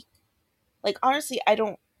Malik? Like, honestly, I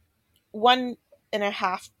don't.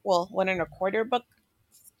 1.25 book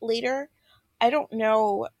later, I don't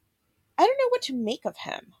know what to make of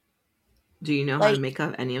him. Do you know how to make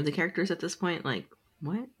up any of the characters at this point? Like,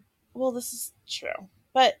 what? Well, this is true.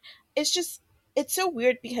 But it's so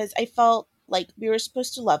weird because I felt like we were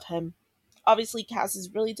supposed to love him. Obviously, Cass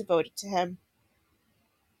is really devoted to him.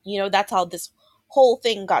 You know, that's how this whole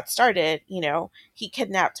thing got started. You know, he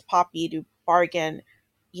kidnapped Poppy to bargain,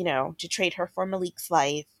 you know, to trade her for Malik's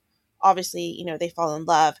life. Obviously, you know, they fall in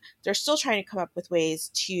love. They're still trying to come up with ways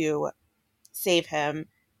to save him.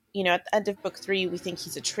 You know, at the end of book 3, we think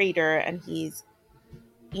he's a traitor and he's,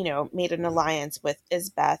 you know, made an alliance with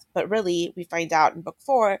Isbeth. But really, we find out in book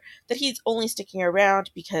 4 that he's only sticking around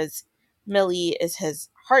because Millie is his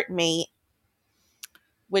heartmate,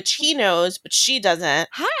 which he knows, but she doesn't. I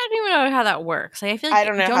don't even know how that works. Like, I feel like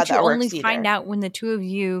don't you only find out when the two of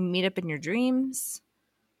you meet up in your dreams?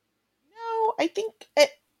 No, I think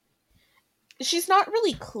she's not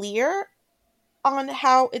really clear on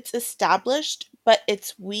how it's established, but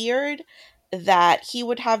it's weird that he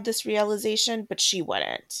would have this realization, but she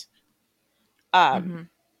wouldn't. And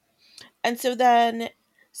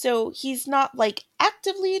so he's not like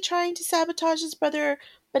actively trying to sabotage his brother,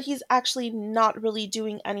 but he's actually not really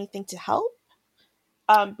doing anything to help.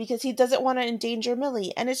 Because he doesn't want to endanger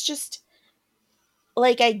Millie. And it's just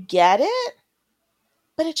like, I get it,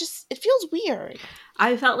 but it feels weird.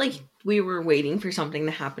 I felt like we were waiting for something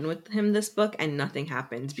to happen with him this book and nothing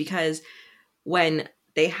happened, because when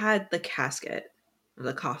they had the casket, or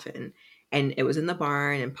the coffin, and it was in the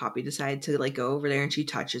barn and Poppy decided to like go over there and she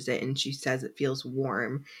touches it and she says it feels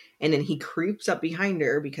warm. And then he creeps up behind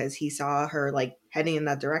her because he saw her like heading in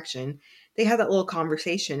that direction. They had that little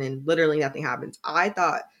conversation and literally nothing happens. I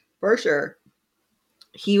thought for sure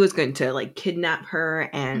he was going to like kidnap her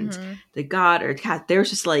and the god or cat. There was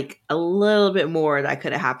just like a little bit more that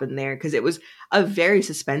could have happened there, because it was a very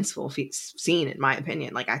suspenseful scene in my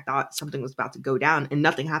opinion. Like, I thought something was about to go down and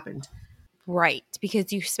nothing happened. Right,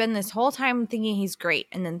 because you spend this whole time thinking he's great,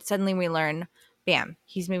 and then suddenly we learn, bam,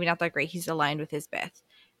 he's maybe not that great. He's aligned with Isbeth.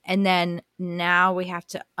 And then now we have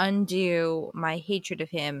to undo my hatred of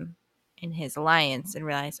him in his alliance and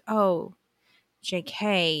realize, oh,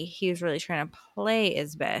 JK, he was really trying to play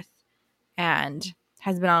Isbeth and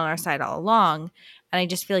has been on our side all along. And I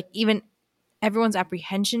just feel like even everyone's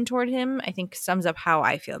apprehension toward him, I think, sums up how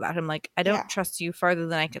I feel about him. Like, I don't trust you farther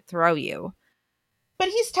than I could throw you. But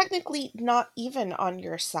he's technically not even on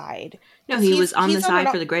your side. No, he was on the side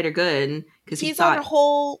for the greater good, because he's on a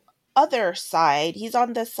whole other side. He's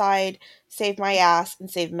on the side, save my ass and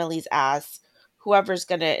save Millie's ass. Whoever's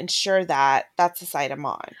going to ensure that, that's the side I'm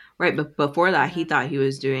on. Right, but before that, he thought he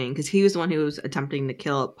was doing, because he was the one who was attempting to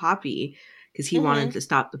kill Poppy, because he wanted to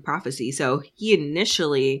stop the prophecy. So he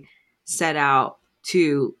initially set out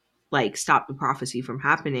to like stop the prophecy from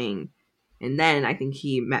happening. And then I think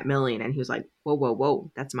he met Millie and he was like, whoa, whoa, whoa,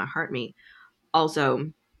 that's my heartmate.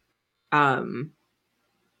 Also, the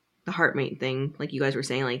heartmate thing, like you guys were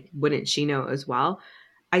saying, like, wouldn't she know as well?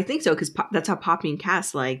 I think so, because that's how Poppy and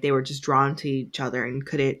Cass, like, they were just drawn to each other and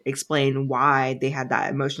couldn't explain why they had that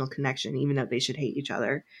emotional connection, even though they should hate each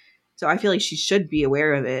other. So I feel like she should be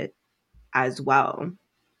aware of it as well.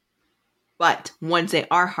 But once they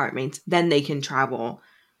are heartmates, then they can travel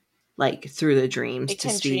like through the dreams to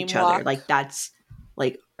see each other. Like, that's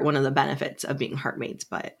like one of the benefits of being heartmates.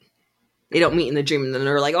 But they don't meet in the dream and then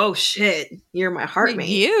they're like, oh shit, you're my heartmate.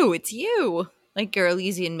 It's you. Like your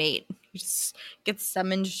Elysian mate. You just get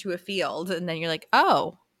summoned to a field and then you're like,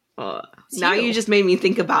 oh. Now you just made me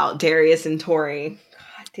think about Darius and Tori.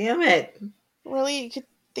 God damn it. Really, you could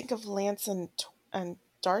think of Lance and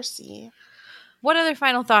Darcy. What other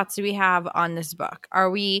final thoughts do we have on this book?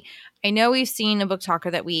 I know we've seen a book talker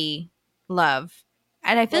that we love,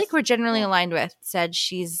 and I feel like we're generally aligned with, said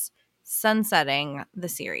she's sunsetting the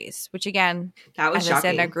series, which again, that was as shocking. I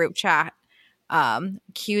said in our group chat,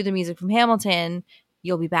 cue the music from Hamilton,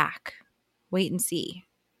 you'll be back. Wait and see.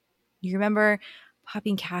 You remember Poppy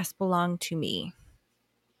and Cass belong to me.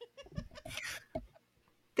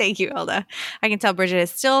 Thank you, Hilda. I can tell Bridget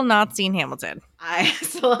has still not seen Hamilton. I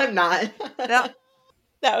still have not. No.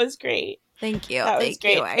 That was great. Thank you. That was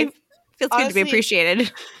great. It feels good to be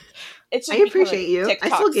appreciated. I appreciate you.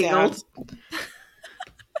 TikTok I still giggled.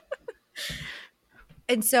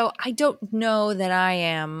 And so I don't know that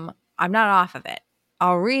I'm not off of it.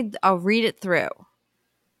 I'll read it through.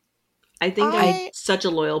 I think I'm such a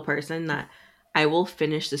loyal person that I will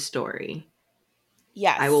finish the story.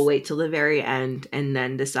 Yes. I will wait till the very end and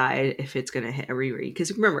then decide if it's going to hit a reread.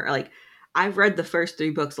 Because remember, like, I've read the first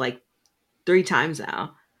 3 books like 3 times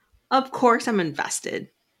now. Of course I'm invested.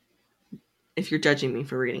 If you're judging me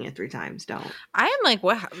for reading it 3 times, don't. I am like,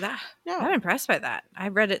 wow, I'm impressed by that. I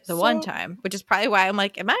read it the one time, which is probably why I'm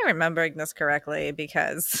like, am I remembering this correctly?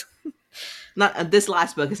 Because not this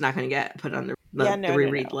last book is not going to get put on the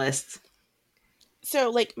reread list.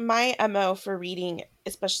 So, like, my MO for reading,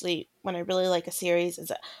 especially when I really like a series,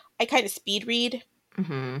 is I kind of speed read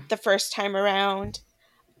the first time around.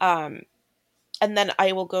 And then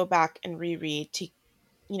I will go back and reread to,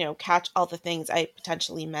 catch all the things I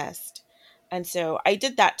potentially missed. And so I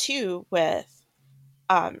did that too with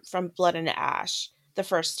From Blood and Ash the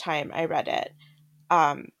first time I read it.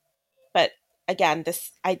 But again,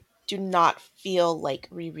 I do not feel like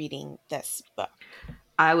rereading this book.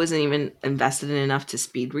 I wasn't even invested in enough to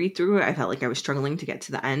speed read through it. I felt like I was struggling to get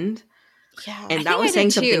to the end. Yeah. And that was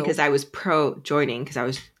saying something because I was pro joining, because I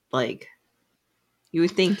was like, you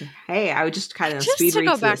would think, hey, I would just kind of speed read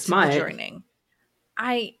through the smut. Joining.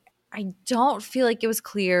 I don't feel like it was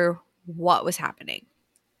clear what was happening.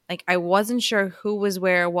 Like, I wasn't sure who was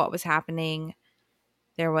where, what was happening.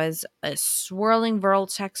 There was a swirling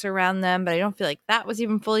vortex around them, but I don't feel like that was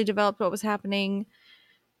even fully developed what was happening.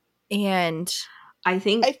 And I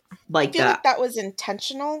think I feel like that was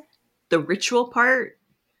intentional. The ritual part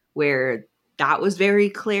where that was very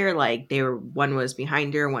clear, like one was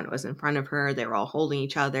behind her, one was in front of her, they were all holding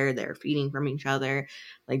each other, they're feeding from each other.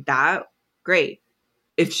 Like that, great.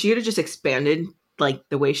 If she had just expanded like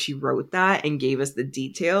the way she wrote that and gave us the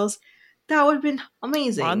details, that would have been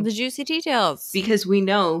amazing. On the juicy details. Because we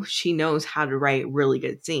know she knows how to write really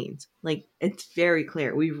good scenes. Like, it's very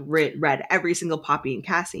clear. We've read every single Poppy and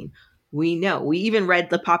Cass scene. We know. We even read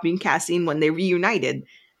the Poppy and Cass scene when they reunited,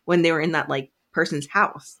 when they were in that like person's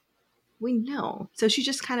house. We know. So she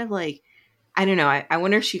just kind of like, I don't know. I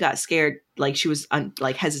wonder if she got scared, like she was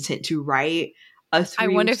hesitant to write a through. I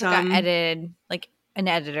wonder if it got edited, like an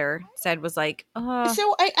editor said was like,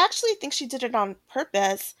 So I actually think she did it on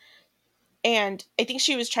purpose. And I think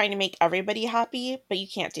she was trying to make everybody happy, but you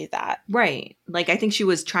can't do that. Right. Like, I think she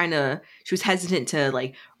was hesitant to,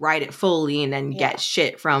 like, write it fully and then get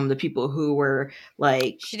shit from the people who were,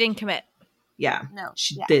 like... She didn't commit. Yeah. No.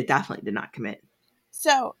 She definitely did not commit.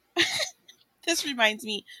 So, this reminds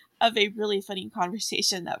me of a really funny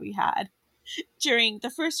conversation that we had during the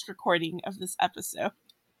first recording of this episode.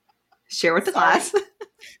 Share with the class.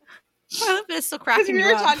 I love this. Still cracking me up.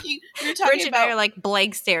 We were talking Bridget about, and I are like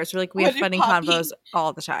blank stares. We're like, we have funny convos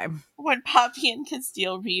all the time. When Poppy and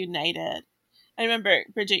Castile reunited, I remember,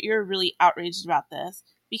 Bridget, you were really outraged about this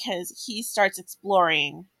because he starts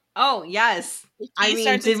exploring. Oh, yes.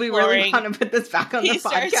 Did we really want to put this back on the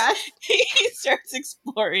podcast? He starts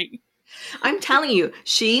exploring. I'm telling you,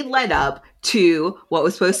 she led up to what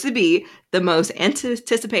was supposed to be the most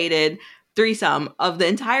anticipated threesome of the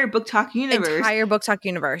entire Book Talk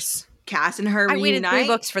universe. Cass and her reunite. I waited 3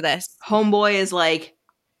 books for this. Homeboy is like,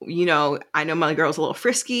 I know my girl's a little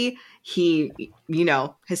frisky. He,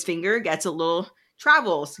 his finger gets a little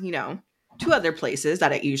travels, to other places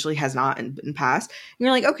that it usually has not in the past. And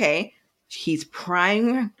you're like, okay, he's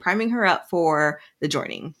priming her up for the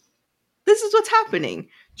joining. This is what's happening.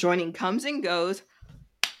 Joining comes and goes.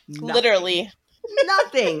 Nothing. Literally.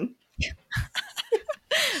 Nothing.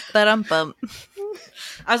 But I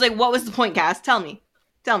was like, what was the point, Cass? Tell me.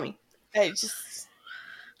 I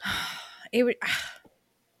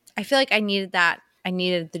feel like I needed that. I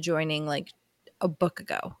needed the joining like a book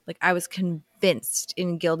ago. Like, I was convinced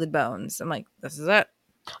in Gilded Bones. I'm like, this is it.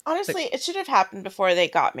 Honestly, it should have happened before they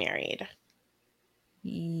got married.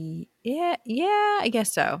 Yeah, I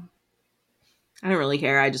guess so. I don't really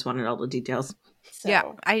care. I just wanted all the details. So. Yeah,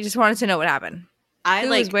 I just wanted to know what happened. Who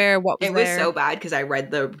was where, what was there. It was so bad because I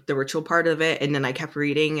read the ritual part of it and then I kept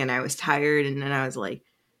reading and I was tired and then I was like,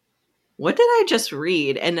 what did I just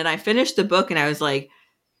read? And then I finished the book and I was like,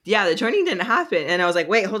 yeah, the joining didn't happen. And I was like,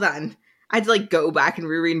 wait, hold on. I had to like go back and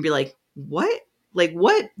reread and be like, what? Like,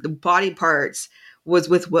 what body parts was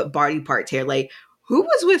with what body parts here? Like, who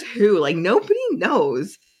was with who? Like, nobody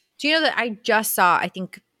knows. Do you know that I just saw, I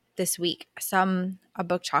think this week, a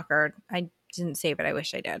book talker, I didn't say, but I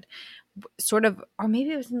wish I did, sort of, or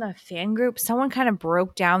maybe it was in the fan group, someone kind of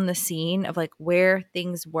broke down the scene of like where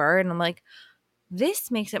things were, and I'm like,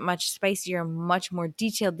 this makes it much spicier, much more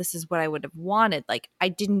detailed. This is what I would have wanted. Like, I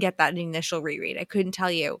didn't get that in the initial reread. I couldn't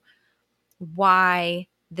tell you why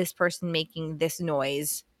this person making this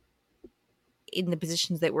noise in the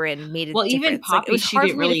positions that we're in made a difference. Even Poppy, like, it was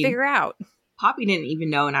hard for me to figure out. Poppy didn't even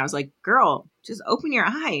know, and I was like, girl, just open your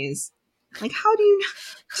eyes. Like, how do you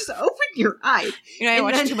just open your eyes? You know, I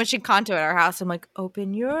watched too much Encanto at our house. I'm like,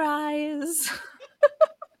 open your eyes.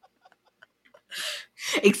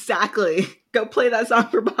 Exactly. Go play that song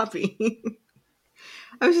for Poppy.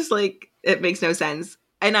 I was just like, it makes no sense.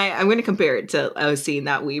 And I'm going to compare it to a scene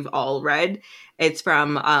that we've all read. It's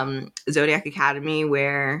from Zodiac Academy,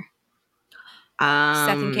 where Seth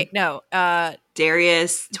and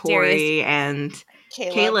Darius, Tori, and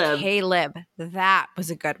Caleb. That was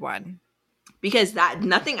a good one. Because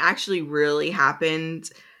nothing actually really happened.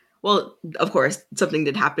 Well, of course, something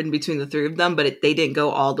did happen between the three of them, but they didn't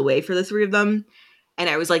go all the way for the three of them. And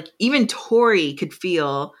I was like, even Tori could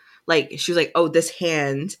feel like, she was like, oh, this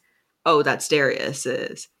hand, oh, that's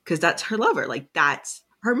Darius's, because that's her lover. Like, that's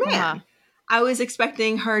her man. Uh-huh. I was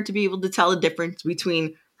expecting her to be able to tell the difference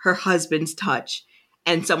between her husband's touch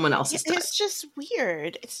and someone else's touch. It's just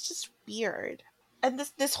weird. It's just weird. And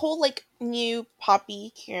this whole like new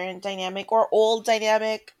Poppy Kieran dynamic or old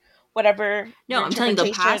dynamic, whatever. No, I'm telling you,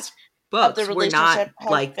 the past books were not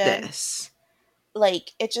like this.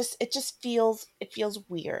 Like it just feels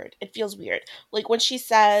weird. It feels weird. Like when she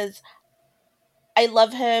says, "I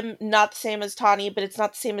love him," not the same as Tawny, but it's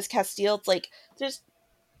not the same as Castile. It's like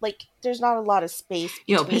there's not a lot of space.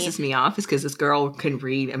 You know, what pisses me off is because this girl can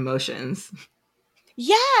read emotions.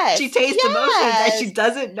 Yes, she tastes emotions and she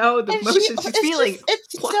doesn't know the emotions she's feeling.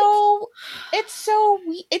 It's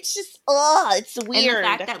weird. And the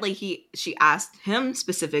fact that like she asked him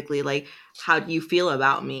specifically, like, how do you feel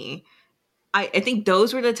about me? I think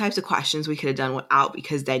those were the types of questions we could have done without,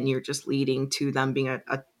 because then you're just leading to them being a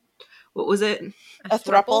what was it? A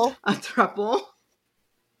throuple. A throuple.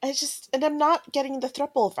 And I'm not getting the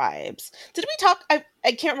throuple vibes. Did we talk? I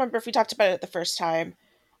can't remember if we talked about it the first time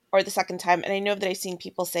or the second time. And I know that I've seen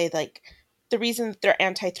people say like the reason they're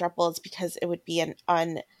anti-throuple is because it would be an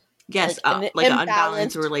unbalanced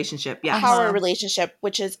relationship. Yeah, power relationship,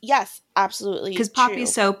 which is yes, absolutely. Because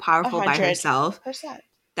Poppy's so powerful by herself.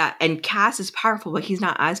 And Cass is powerful, but he's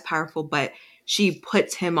not as powerful. But she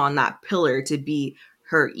puts him on that pillar to be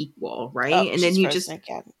her equal, right? Oh, and then you just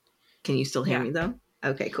again. Can you still hear me though?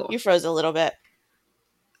 Okay, cool. You froze a little bit.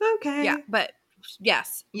 Okay. Yeah, but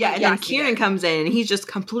yes. Yeah, and then Kieran comes in and he's just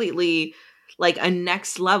completely like a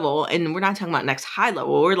next level, and we're not talking about next high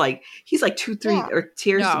level. We're like he's like 2-3 or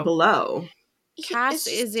tiers below. Cass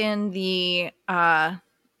is in the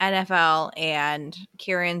NFL and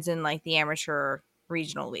Kieran's in like the amateur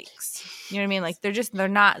regional leagues. You know what I mean? Like they're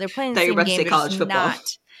playing the same game, college football.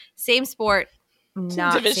 Not same sport,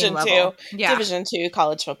 not Division same 2. level. Yeah. Division 2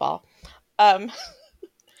 college football.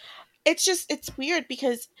 It's weird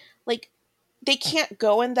because like they can't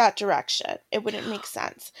go in that direction. It wouldn't make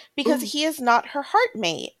sense because he is not her heart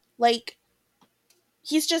mate. Like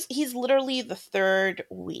he's literally the third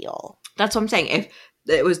wheel. That's what I'm saying. If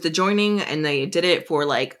it was the joining and they did it for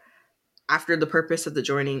like after the purpose of the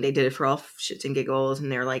joining, they did it for all shits and giggles, and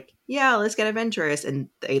they're like, yeah, let's get adventurous, and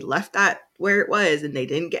they left that where it was and they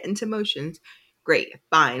didn't get into emotions. Great,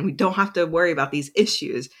 fine. We don't have to worry about these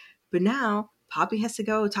issues. But now Poppy has to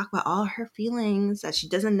go talk about all her feelings that she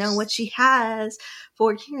doesn't know what she has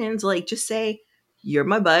for Kieran's. Like, just say, you're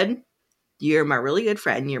my bud. You're my really good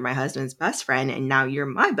friend. You're my husband's best friend. And now you're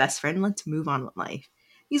my best friend. Let's move on with life.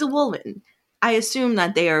 He's a woman. I assume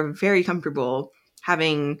that they are very comfortable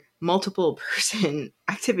having multiple person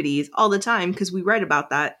activities all the time, because we read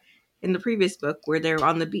about that in the previous book where they're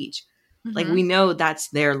on the beach. Mm-hmm. Like, we know that's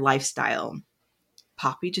their lifestyle.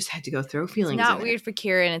 Poppy just had to go throw feelings. It's not weird for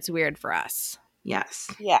Kieran. It's weird for us. Yes.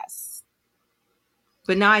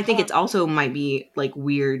 But now I think it's also might be like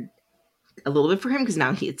weird a little bit for him, because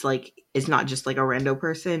now it's like it's not just like a rando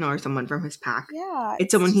person or someone from his pack. Yeah,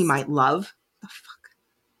 it's someone he might love. The fuck.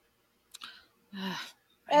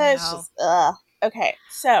 It's just okay.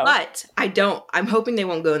 So, but I'm hoping they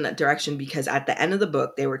won't go in that direction, because at the end of the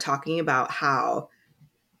book they were talking about how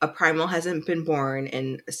a primal hasn't been born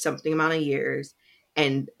in something amount of years,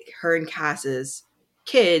 and her and Cass's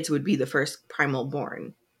kids would be the first primal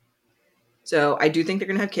born. So I do think they're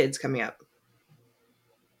going to have kids coming up.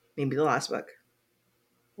 Maybe the last book.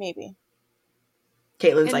 Maybe.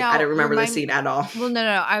 Caitlin's like, I don't remember this scene at all. Well, no.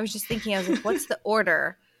 I was just thinking, I was like, what's the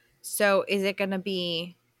order? So is it going to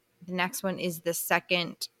be the next one is the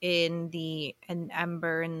second in the An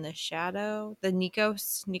Ember in the Shadow, the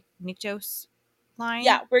Niktos line.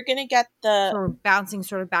 Yeah, we're gonna get for bouncing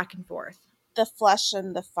sort of back and forth. The flesh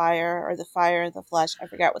and the fire, or the fire and the flesh. I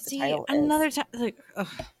forget what the title is. Another time, like,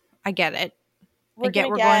 I get it. We're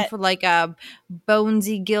going for like a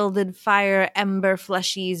bonesy gilded fire ember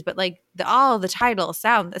fleshies, but like all the titles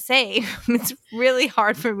sound the same. It's really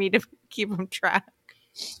hard for me to keep them track.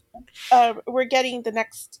 We're getting the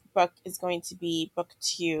next book is going to be book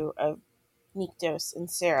 2 of Nyktos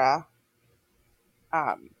and Sarah.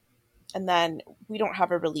 And then we don't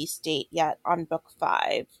have a release date yet on book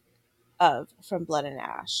 5 of From Blood and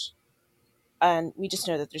Ash. And we just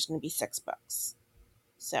know that there's going to be 6 books.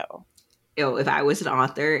 So, if I was an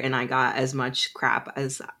author and I got as much crap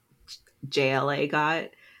as JLA got,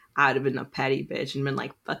 I'd have been a petty bitch and been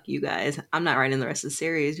like, fuck you guys. I'm not writing the rest of the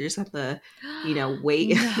series. You just have to,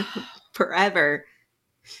 wait forever.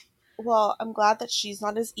 Well, I'm glad that she's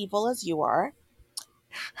not as evil as you are.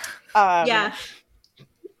 Yeah.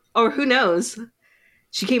 Or who knows?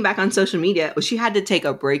 She came back on social media. Well, she had to take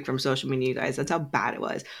a break from social media, you guys. That's how bad it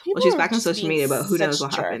was. She's back on social media, but who knows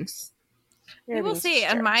what happens. We will see.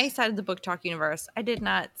 On my side of the Book Talk universe, I did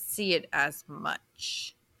not see it as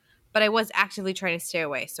much. But I was actively trying to stay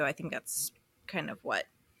away, so I think that's kind of what.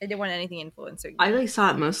 I didn't want anything influencing. I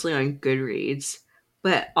saw it mostly on Goodreads,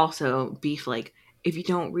 but also beef, like, if you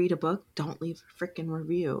don't read a book, don't leave a freaking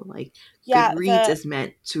review. Like, Goodreads is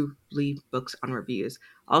meant to leave books on reviews.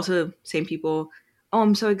 Also, same people,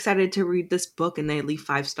 I'm so excited to read this book, and they leave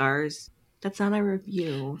 5 stars. That's not a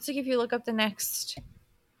review. It's like if you look up the next,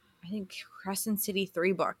 I think, Crescent City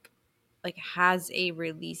 3 book, like, has a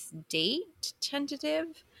release date tentative,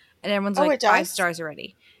 and everyone's like 5 stars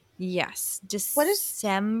already. Yes.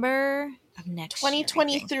 December of next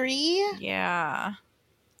 2023? year, yeah.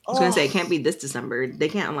 I was going to say, it can't be this December. They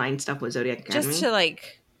can't align stuff with Zodiac Academy. Just to,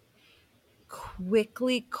 like,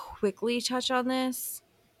 quickly touch on this.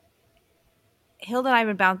 Hilda and I have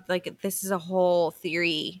been bounced, like, this is a whole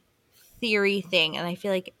theory thing, and I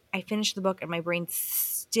feel like I finished the book and my brain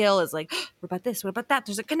still is like, what about this? What about that?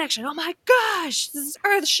 There's a connection. Oh my gosh, this is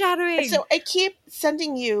earth-shattering. So I keep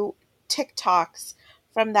sending you TikToks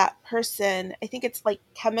from that person. I think it's like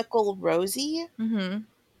Chemical Rosie. Mm-hmm.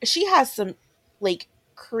 She has some, like,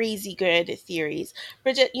 crazy good theories.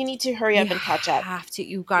 Bridget, you need to hurry up and catch up.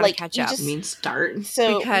 You gotta catch up. I mean, start.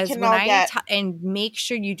 So because when and make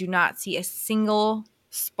sure you do not see a single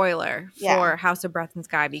spoiler for House of Breath and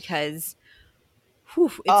Sky, because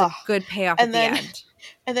it's a good payoff at the end.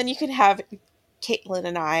 And then you can have Caitlin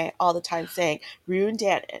and I all the time saying, Rune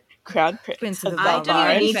Dannon, Crown Prince of I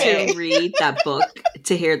don't need to read that book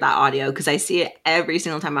to hear that audio, because I see it every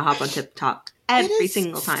single time I hop on TikTok. Every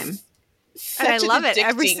single time. And I love it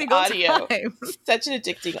every single time. Such an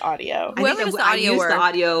addicting audio. I used the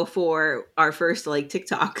audio for our first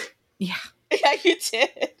TikTok. Yeah. Yeah, you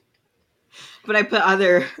did. But I put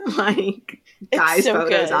other guys'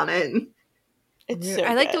 photos on it. It's so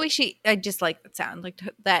I like the way I just like that sound. Like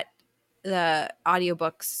that the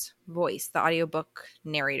audiobook's voice, the audiobook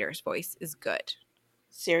narrator's voice is good.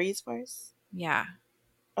 Siri's voice? Yeah.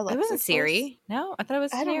 Alexa's it wasn't Siri. Voice? No, I thought it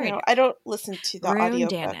was I narrator. don't know. I don't listen to the Rune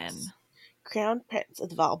audiobooks. Dannon. Crown Prince of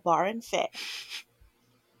the Valbaran Fae.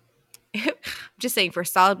 I'm just saying, for a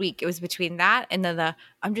solid week, it was between that and then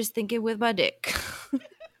I'm just thinking with my dick.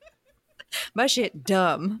 My shit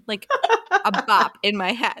dumb. Like a bop in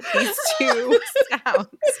my head. These two sounds.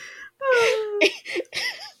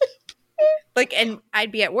 And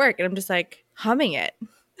I'd be at work and I'm just humming it.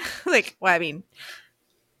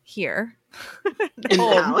 Here. In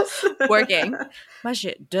the house. Working. My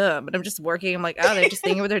shit dumb. And I'm just working. I'm like, oh, they're just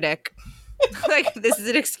thinking with their dick. This is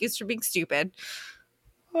an excuse for being stupid.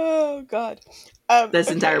 Oh, God. This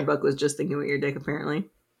entire book was just thinking with your dick, apparently.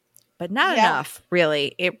 But not enough,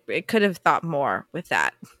 really. It could have thought more with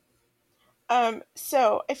that.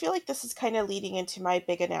 So I feel like this is kind of leading into my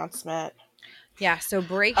big announcement. Yeah, so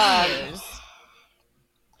breaking news.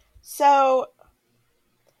 So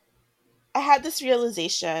I had this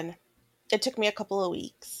realization. It took me a couple of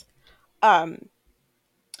weeks. But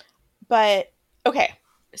okay,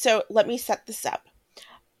 so let me set this up.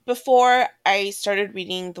 Before I started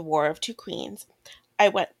reading The War of Two Queens, I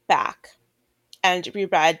went back and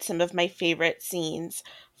reread some of my favorite scenes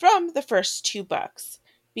from the first 2 books.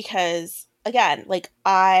 Because, again,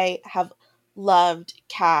 I have loved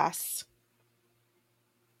Cass.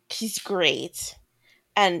 He's great.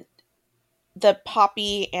 And the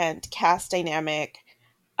Poppy and Cass dynamic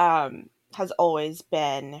has always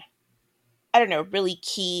been, I don't know, really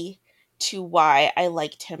key to why I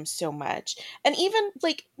liked him so much. And even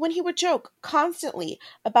like when he would joke constantly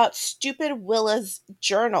about stupid Willa's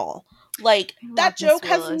journal, like that joke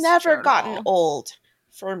has never gotten old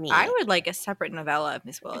for me. I would like a separate novella of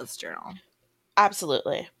Miss Willa's journal.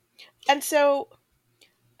 Absolutely. And so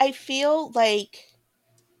I feel like,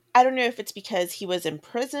 I don't know if it's because he was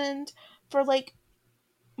imprisoned for like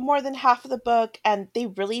more than half of the book and they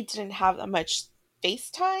really didn't have that much face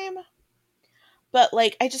time, but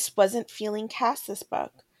like I just wasn't feeling Cass this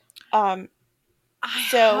book. I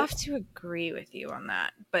have to agree with you on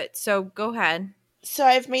that, but so go ahead. So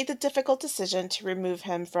I've made the difficult decision to remove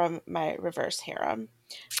him from my reverse harem,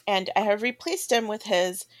 and I have replaced him with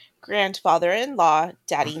his grandfather-in-law,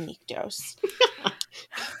 Daddy Nyktos.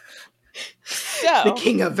 So, the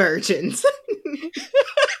king of virgins.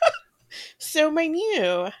 So my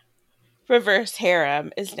new reverse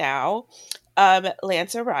harem is now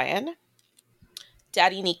Lance Orion,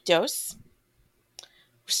 Daddy Nyktos.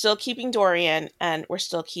 We're still keeping Dorian, and we're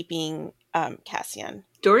still keeping Cassian.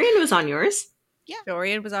 Dorian was on yours? Yeah.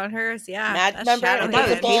 Dorian was on hers. Yeah. Remember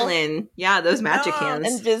Caitlin. Yeah, those magic hands.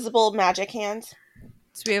 Invisible magic hands.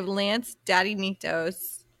 So we have Lance, Daddy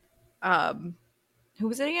Nyktos. Who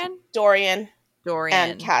was it again? Dorian.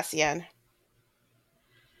 And Cassian.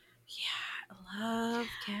 Yeah, I love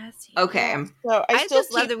Cassian. Okay. So I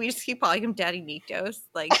just love that we just keep calling him Daddy Nyktos.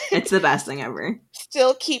 Like, it's the best thing ever.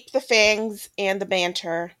 Still keep the fangs and the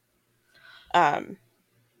banter. You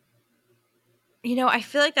know, I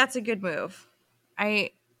feel like that's a good move.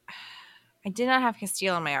 I did not have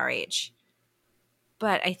Castile in my RH,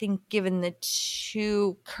 but I think given the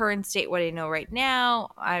two current state what I know right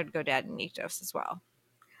now, I would go Daddy Nyktos as well.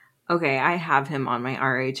 Okay, I have him on my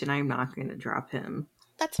RH, and I'm not going to drop him.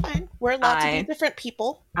 That's fine. We're allowed to be different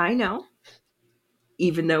people. I know.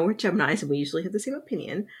 Even though we're Geminis and we usually have the same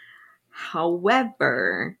opinion.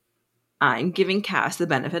 However, I'm giving Cass the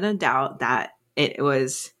benefit of doubt that it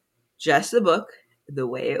was just the book, the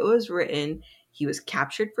way it was written. He was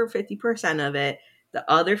captured for 50% of it. The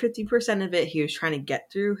other 50% of it, he was trying to get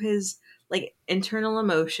through his like internal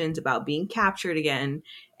emotions about being captured again.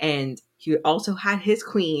 And he also had his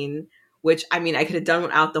queen, which, I mean, I could have done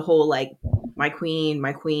without the whole like my queen,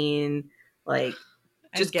 like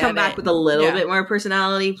just come back with a little bit more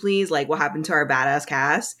personality, please. Like what happened to our badass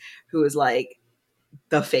Cass, who was like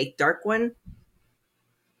the fake dark one.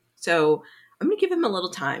 So I'm gonna give him a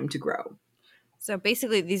little time to grow. So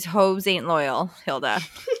basically, these hoes ain't loyal, Hilda.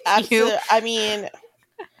 Absolutely. I mean,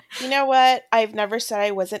 you know what? I've never said I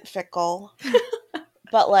wasn't fickle,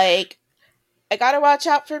 but like, I gotta watch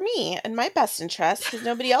out for me and my best interest because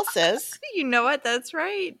nobody else is. You know what? That's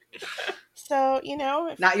right. So you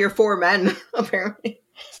know, not your four men apparently.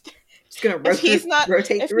 Just gonna rotate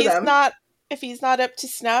through them. If he's not up to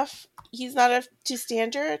snuff, he's not up to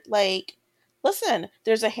standard. Like, listen,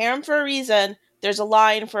 there's a harem for a reason. There's a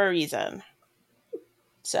line for a reason.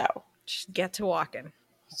 So just get to walking.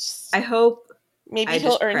 I hope maybe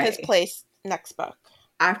he'll earn his place next book.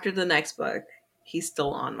 After the next book, he's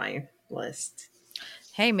still on my list.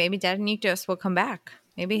 Hey, maybe Daddy Nyktos will come back.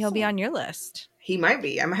 Maybe he'll be on your list. He might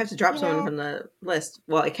be. I might have to drop someone from the list.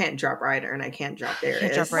 Well, I can't drop Ryder and I can't drop Darius.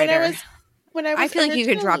 Can't drop Ryder. I feel like you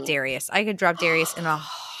could drop Darius. I could drop Darius in a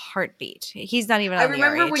heartbeat. He's not even on the RH. I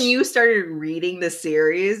remember when you started reading the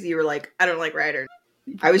series, you were like, I don't like Ryder.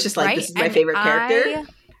 I was just like, this is my favorite character.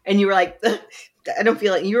 And you were like, I don't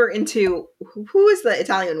feel like you were into, who is the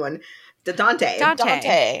Italian one? The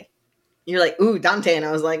Dante. You're like, ooh, Dante. And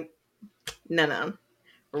I was like, no.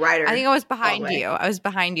 Ryder. I think I was behind you. I was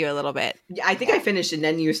behind you a little bit. Yeah, I think I finished and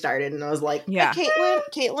then you started. And I was like, yeah.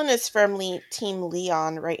 Caitlin is firmly Team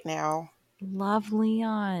Leon right now. Love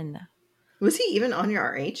Leon. Was he even on your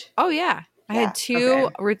RH? Oh, yeah. I had two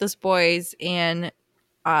Ruthless Boys and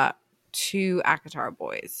 2 ACOTAR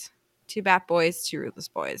boys. 2 Bat Boys, 2 Ruthless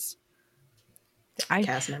Boys.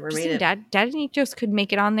 Cass never made it. Daddy Nyktos could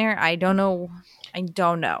make it on there. I don't know.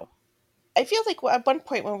 I feel like at one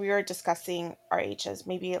point when we were discussing RHs,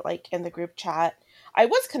 maybe like in the group chat, I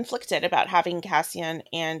was conflicted about having Cassian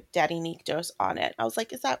and Daddy Nyktos on it. I was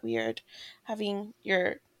like, is that weird? Having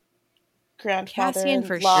your grandfather Cassian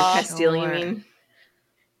for sure. Castile, you mean?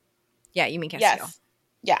 Yeah, you mean Castile.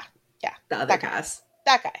 Yes. Yeah. The other Cass.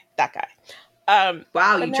 That guy.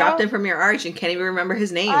 Wow, you dropped him from your arch and can't even remember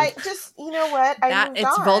his name. I just, you know what?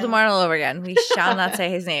 It's Voldemort all over again. We shall not say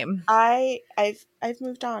his name. I've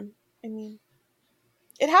moved on. I mean,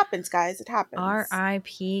 it happens, guys. It happens.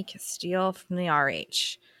 R.I.P. Castile from the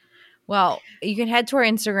RH. Well, you can head to our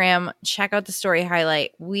Instagram, check out the story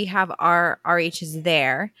highlight. We have our RHs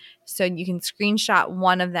there, so you can screenshot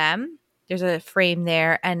one of them. There's a frame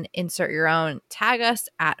there, and insert your own. Tag us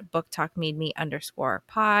at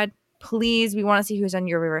booktalkmademe_pod. Please, we want to see who's on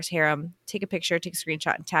your reverse harem. Take a picture, take a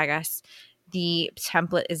screenshot, and tag us. The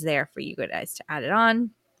template is there for you guys to add it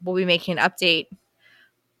on. We'll be making an update.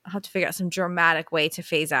 I'll have to figure out some dramatic way to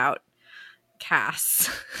phase out Cass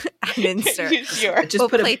and insert. Just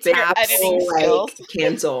put a big editing skills.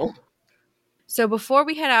 Cancel. So before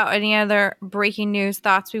we head out, any other breaking news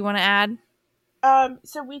thoughts we want to add?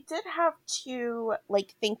 So we did have 2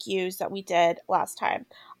 thank yous that we did last time.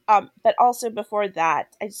 But also before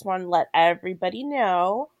that, I just want to let everybody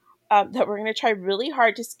know that we're going to try really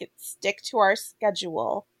hard to stick to our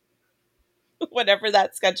schedule, whatever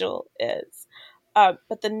that schedule is.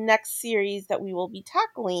 But the next series that we will be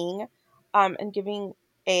tackling and giving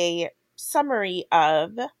a summary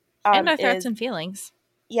of and our thoughts and feelings.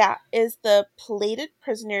 Yeah, is the Plated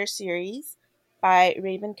Prisoner series by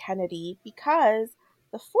Raven Kennedy, because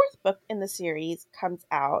the 4th book in the series comes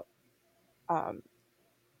out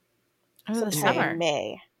sometime in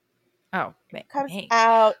May. Oh, May. Comes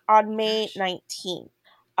out on May 19th.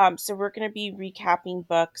 So we're going to be recapping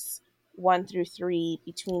books 1 through 3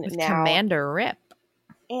 between with now. Commander Rip.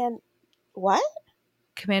 And what?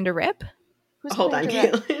 Commander Rip? Who's Hold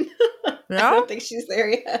Commander on, Caitlin. No? I don't think she's there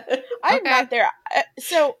yet. I'm not there.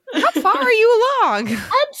 So how far are you along?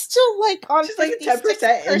 I'm still on she's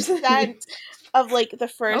 10% of the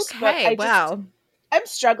first book. Wow. I'm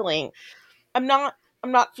struggling. I'm not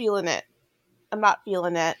feeling it. I'm not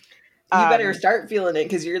feeling it. You better start feeling it,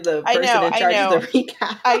 because you're the person in charge of the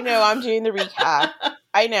recap. I know, I'm doing the recap.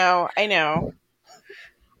 I know. And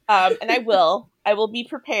I will be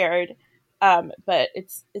prepared. But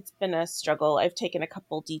it's been a struggle. I've taken a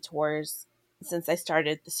couple detours since I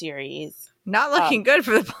started the series. Not looking good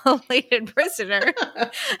for the Plated Prisoner.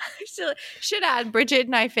 Should add, Bridget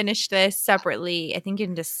and I finished this separately, I think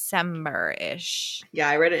in December-ish. Yeah,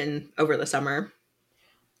 I read it over the summer.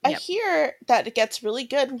 I hear that it gets really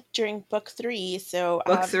good during book 3. So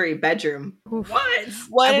book 3, bedroom. What?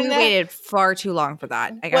 We waited far too long for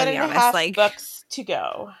that. I gotta be honest. Books to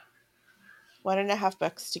go. 1.5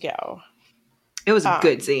 books to go. It was a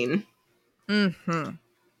good scene. Mm-hmm.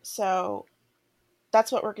 So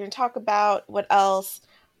that's what we're going to talk about. What else?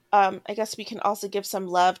 I guess we can also give some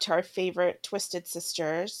love to our favorite Twisted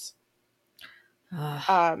Sisters.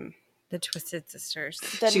 The Twisted Sisters.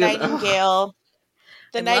 The Nightingale.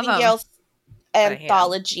 The Nightingale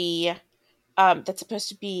anthology. That's supposed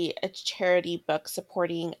to be a charity book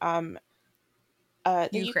supporting the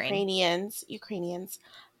Ukrainians.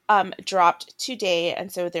 Dropped today,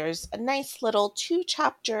 and so there's a nice little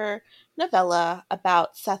 2-chapter novella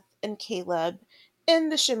about Seth and Caleb in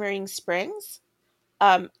the Shimmering Springs.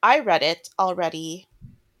 I read it already.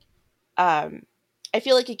 I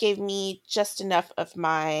feel like it gave me just enough of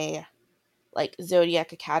my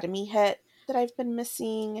Zodiac Academy hit that I've been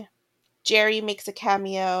missing. Jerry makes a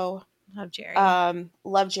cameo. Love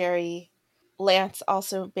Jerry. Lance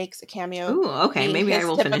also makes a cameo. Ooh, okay. Maybe I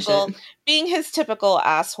will finish it. Being his typical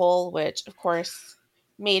asshole, which of course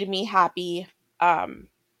made me happy.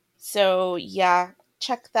 So yeah,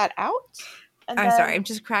 check that out. I'm sorry, I'm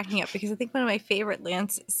just cracking up because I think one of my favorite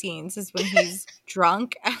Lance scenes is when he's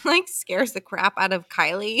drunk and scares the crap out of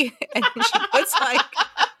Kylie, and she puts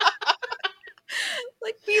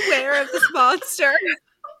beware of this monster.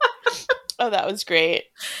 Oh, that was great.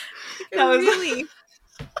 That was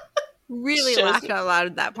really laughed out loud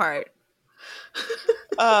at that part.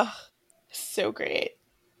 So great.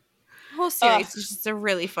 The whole series is just a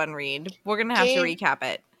really fun read. We're gonna have to recap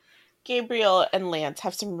it. Gabriel and Lance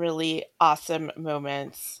have some really awesome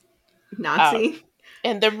moments. Nazi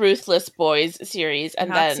in the Ruthless Boys series, and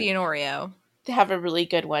Nazi then and Oreo. They have a really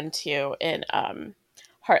good one too in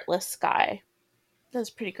Heartless Sky. That was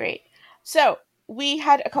pretty great. So we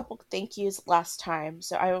had a couple thank yous last time,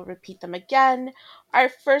 so I will repeat them again. Our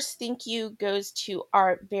first thank you goes to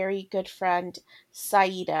our very good friend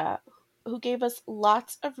Saida, who gave us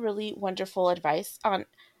lots of really wonderful advice on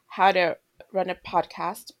how to run a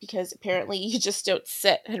podcast, because apparently you just don't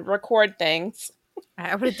sit and record things.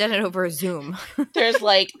 I would have done it over Zoom. There's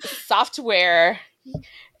software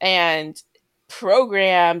and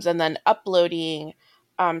programs and then uploading.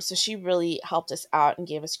 So she really helped us out and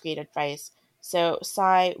gave us great advice. So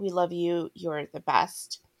Sai, we love you. You're the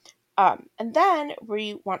best. And then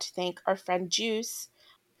we want to thank our friend Juice,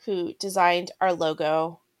 who designed our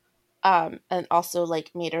logo, and also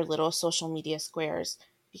made our little social media squares,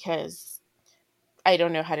 because I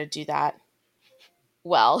don't know how to do that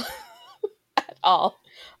well at all.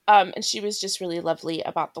 And she was just really lovely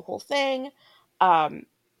about the whole thing, and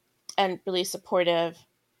really supportive.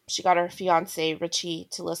 she got her fiance Richie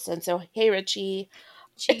to listen. So hey, Richie,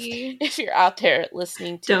 if you're out there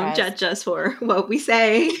listening to don't judge us for what we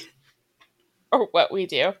say or what we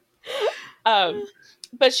do.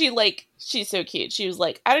 But she's so cute. She was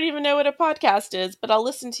like, I don't even know what a podcast is, but I'll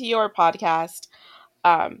listen to your podcast.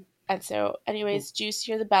 And so, anyways, Juice,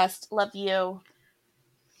 you're the best. Love you.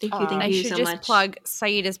 Thank you so much. I should just plug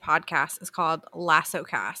Saida's podcast. It's called Lasso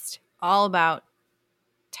Cast, all about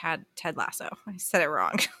Ted Lasso. I said it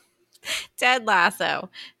wrong. Ted Lasso.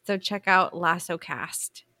 So check out Lasso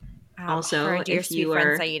Cast. Also, if you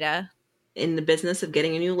are Saida in the business of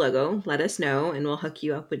getting a new logo, let us know and we'll hook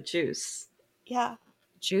you up with Juice. Yeah.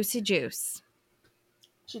 Juicy Juice.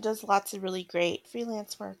 She does lots of really great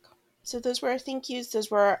freelance work. So those were our thank yous. Those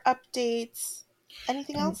were our updates.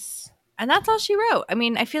 Anything else? And that's all she wrote. I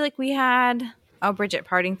mean, I feel like we had... Oh, Bridget,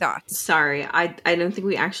 parting thoughts. Sorry, I don't think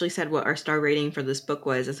we actually said what our star rating for this book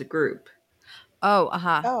was as a group. Oh,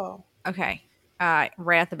 uh-huh. Oh. Okay.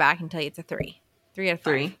 Right at the back, I can tell you it's a 3. 3 out of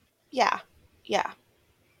 5. 3? Yeah.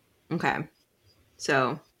 Okay.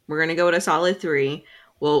 So, we're going to go with a solid 3.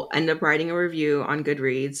 We'll end up writing a review on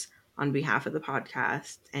Goodreads on behalf of the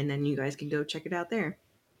podcast, and then you guys can go check it out there.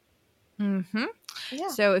 Mm-hmm. Yeah.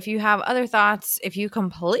 So if you have other thoughts, if you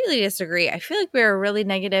completely disagree, I feel like we were really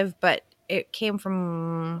negative, but it came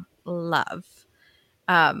from love.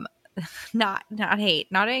 Not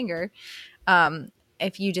hate, not anger.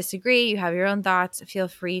 If you disagree, you have your own thoughts, feel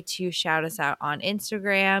free to shout us out on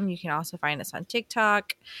Instagram. You can also find us on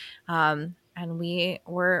TikTok. And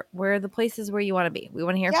we're the places where you want to be. We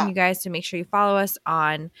want to hear from you guys, so make sure you follow us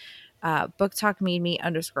on Book Talk Made Me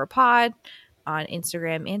 _pod on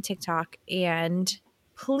Instagram and TikTok. And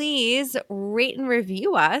please rate and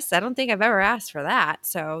review us. I don't think I've ever asked for that.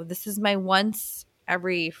 So this is my once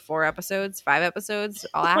every 4 episodes, 5 episodes.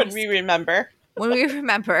 I'll ask. When we remember. When we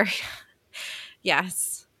remember.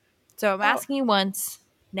 Yes. So I'm asking you once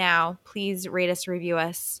now. Please rate us, review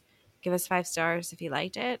us. Give us 5 stars if you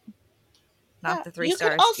liked it. Not the 3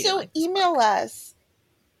 stars. You can also email us.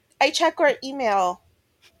 I check our email.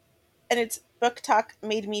 And it's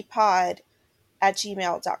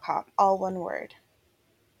booktalkmademepod@gmail.com. All one word.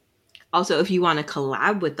 Also, if you want to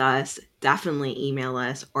collab with us, definitely email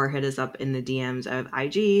us or hit us up in the DMs of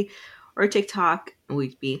IG or TikTok. And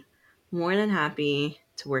we'd be more than happy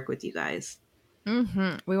to work with you guys.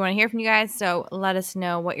 Mm-hmm. We want to hear from you guys, so let us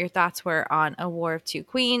know what your thoughts were on A War of Two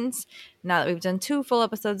Queens, now that we've done 2 full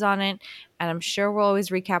episodes on it, and I'm sure we'll always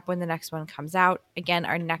recap when the next one comes out. Again,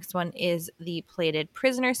 our next one is the Plated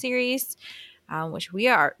Prisoner series, which we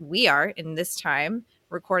are in this time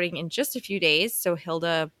recording in just a few days, so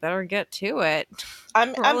Hilda better get to it.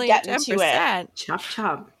 I'm getting 10%. To it. Chop.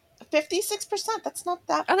 56%. That's not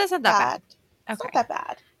that. Oh, that's not that bad. It's not that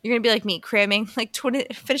bad. You're going to be like me, cramming, like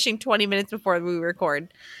finishing 20 minutes before we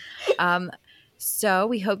record. So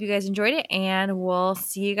we hope you guys enjoyed it, and we'll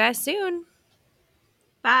see you guys soon.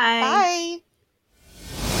 Bye. Bye.